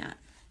stand them in that.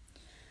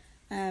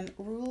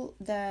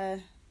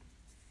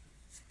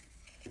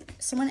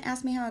 Someone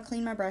asked me how I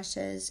clean my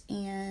brushes,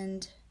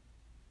 and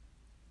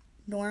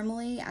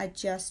normally I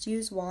just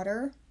use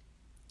water.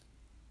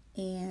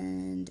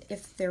 And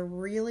if they're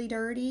really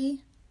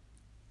dirty,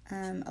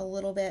 a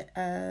little bit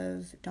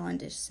of Dawn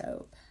dish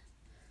soap.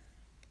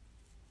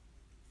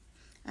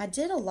 I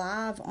did a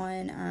live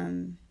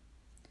on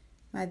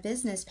my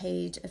business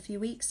page a few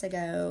weeks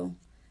ago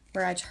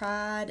where I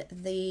tried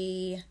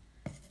the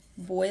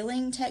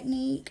boiling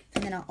technique,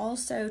 and then I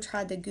also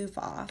tried the goof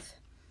off.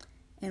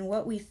 And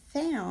what we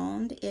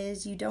found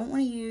is you don't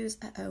want to use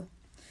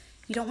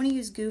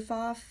goof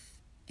off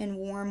in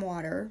warm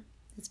water.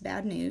 It's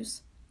bad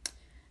news.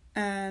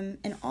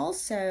 And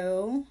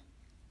also,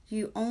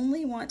 you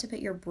only want to put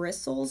your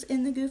bristles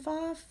in the goof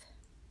off.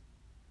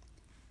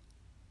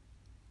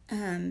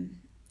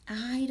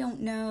 I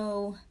don't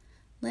know.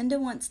 Linda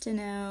wants to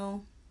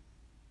know.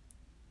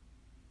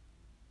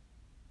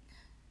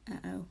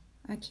 Uh-oh,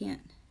 I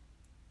can't.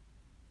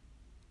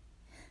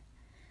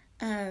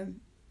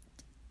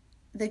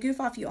 The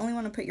goof off, you only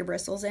want to put your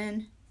bristles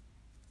in.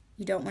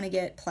 You don't want to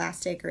get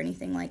plastic or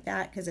anything like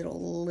that because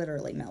it'll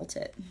literally melt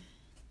it.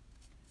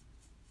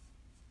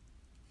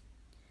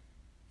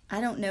 I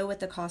don't know what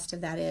the cost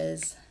of that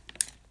is.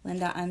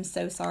 Linda, I'm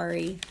so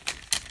sorry.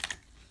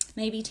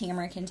 Maybe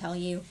Tamara can tell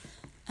you.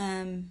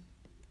 All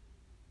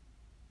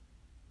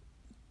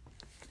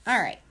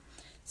right.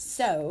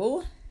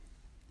 So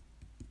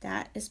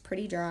that is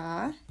pretty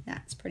dry.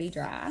 That's pretty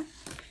dry.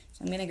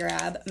 So I'm going to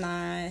grab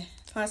my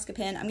Posca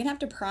pen. I'm going to have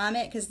to prime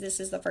it because this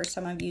is the first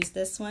time I've used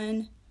this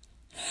one.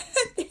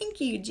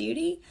 Thank you,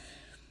 Judy.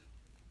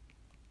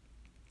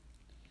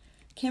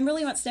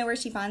 Kimberly wants to know where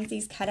she finds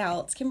these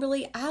cutouts.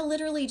 Kimberly, I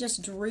literally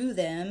just drew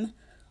them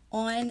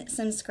on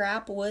some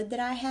scrap wood that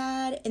I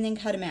had and then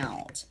cut them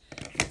out.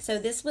 So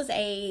this was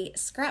a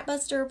scrap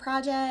buster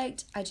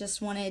project. I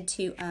just wanted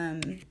to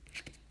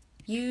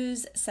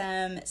use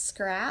some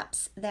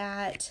scraps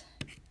that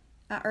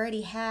I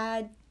already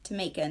had to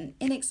make an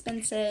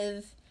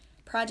inexpensive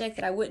project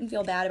that I wouldn't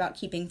feel bad about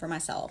keeping for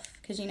myself.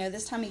 Because, you know,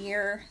 this time of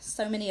year,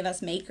 so many of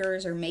us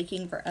makers are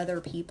making for other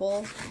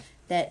people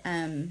that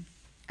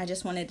I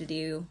just wanted to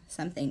do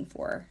something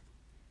for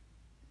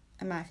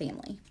my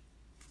family.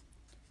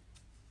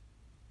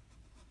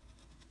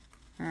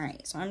 All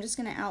right, so I'm just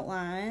going to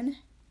outline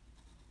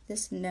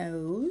this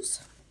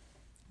nose.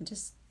 I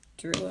just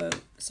drew a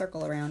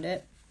circle around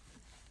it.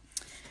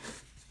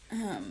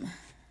 I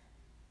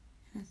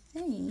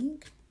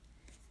think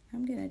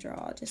I'm going to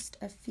draw just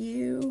a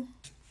few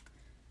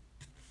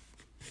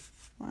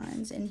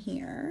lines in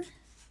here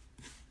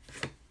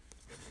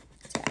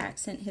to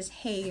accent his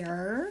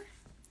hair.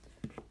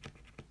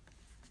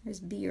 His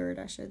beard,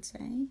 I should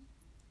say.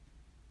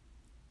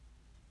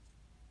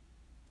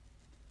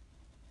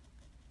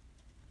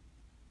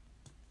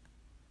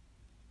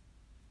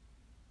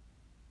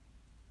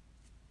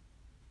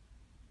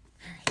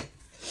 All right.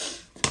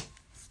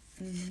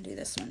 I'm going to do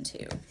this one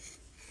too.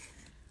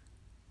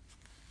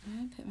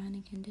 I put mine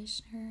in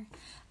conditioner.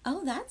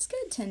 Oh, that's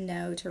good to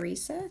know,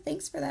 Teresa.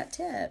 Thanks for that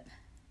tip.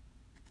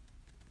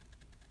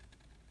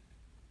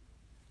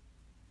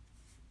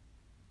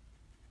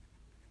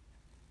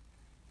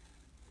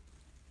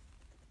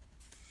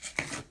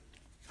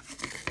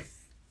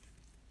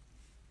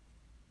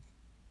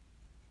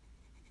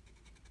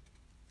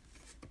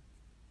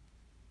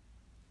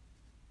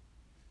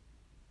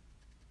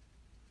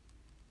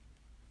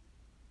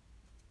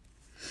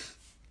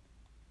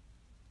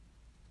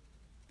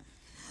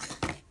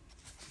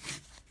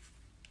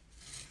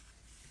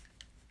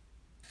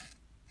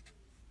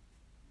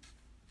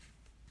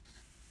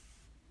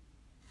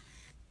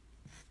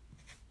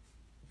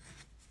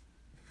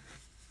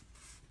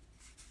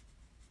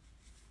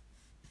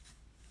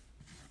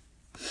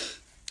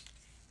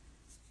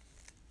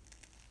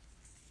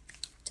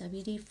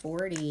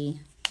 WD-40.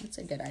 That's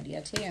a good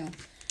idea too.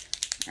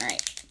 All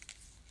right.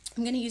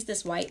 I'm going to use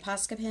this white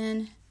Posca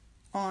pen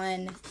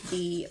on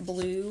the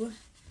blue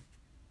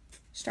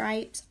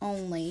stripes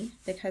only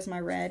because my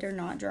red are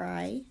not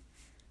dry.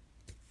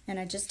 And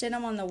I just did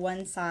them on the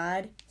one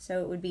side,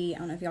 so it would be, I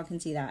don't know if y'all can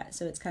see that,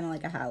 so it's kind of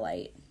like a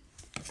highlight.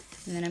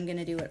 And then I'm going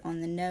to do it on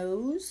the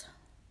nose.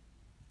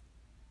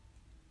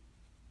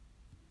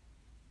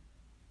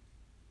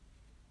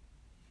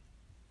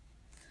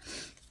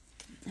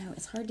 Oh,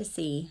 it's hard to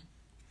see,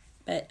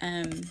 but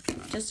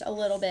just a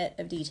little bit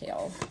of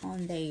detail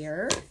on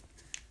there.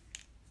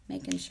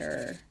 Making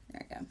sure,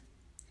 there we go.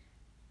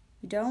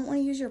 You don't want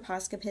to use your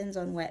Posca pens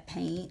on wet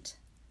paint.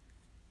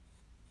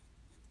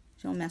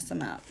 You'll mess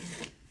them up.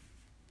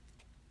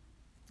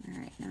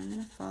 Alright, now I'm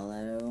going to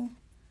follow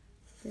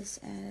this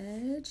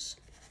edge.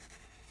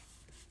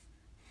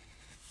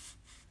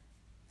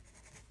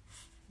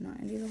 I'm not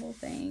going to do the whole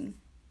thing.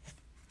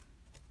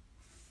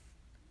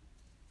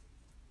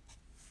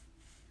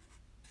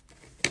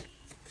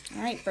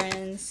 Alright,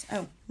 friends.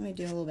 Oh, let me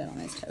do a little bit on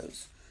his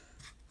toes.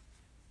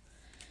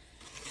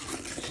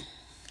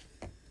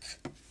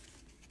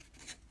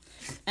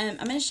 I'm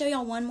going to show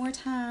y'all one more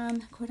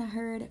time. What I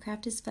heard,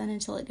 craft is fun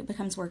until it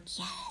becomes work.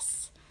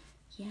 Yes.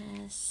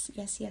 Yes,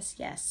 yes, yes,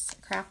 yes.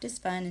 Craft is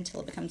fun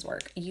until it becomes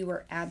work. You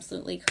were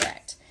absolutely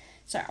correct.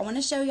 So I want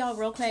to show y'all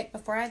real quick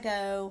before I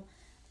go.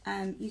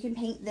 You can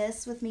paint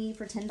this with me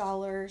for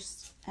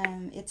 $10.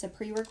 It's a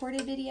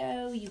pre-recorded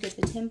video. You get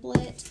the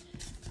template.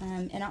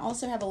 And I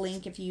also have a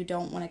link if you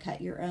don't want to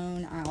cut your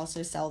own. I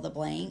also sell the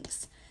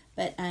blanks.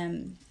 But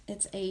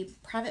it's a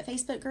private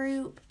Facebook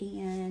group,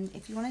 and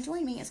if you want to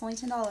join me, it's only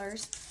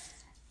 $10.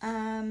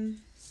 I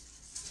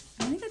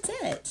think that's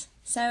it.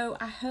 So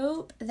I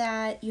hope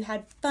that you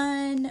had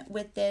fun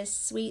with this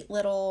sweet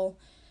little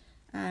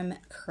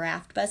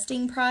craft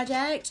busting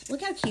project.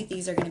 Look how cute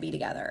these are going to be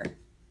together.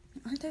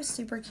 Aren't those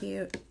super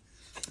cute?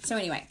 So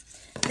anyway,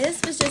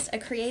 this was just a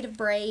creative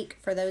break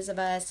for those of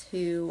us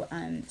who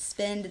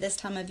spend this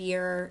time of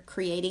year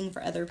creating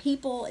for other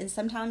people, and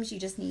sometimes you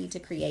just need to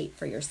create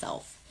for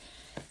yourself.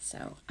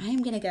 So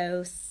I'm going to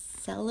go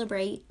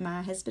celebrate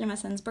my husband and my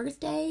son's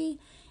birthday,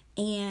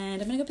 and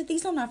I'm going to go put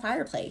these on my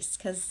fireplace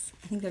because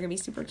I think they're going to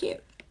be super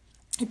cute.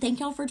 And thank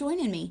y'all for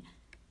joining me.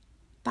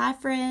 Bye,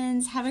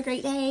 friends. Have a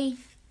great day.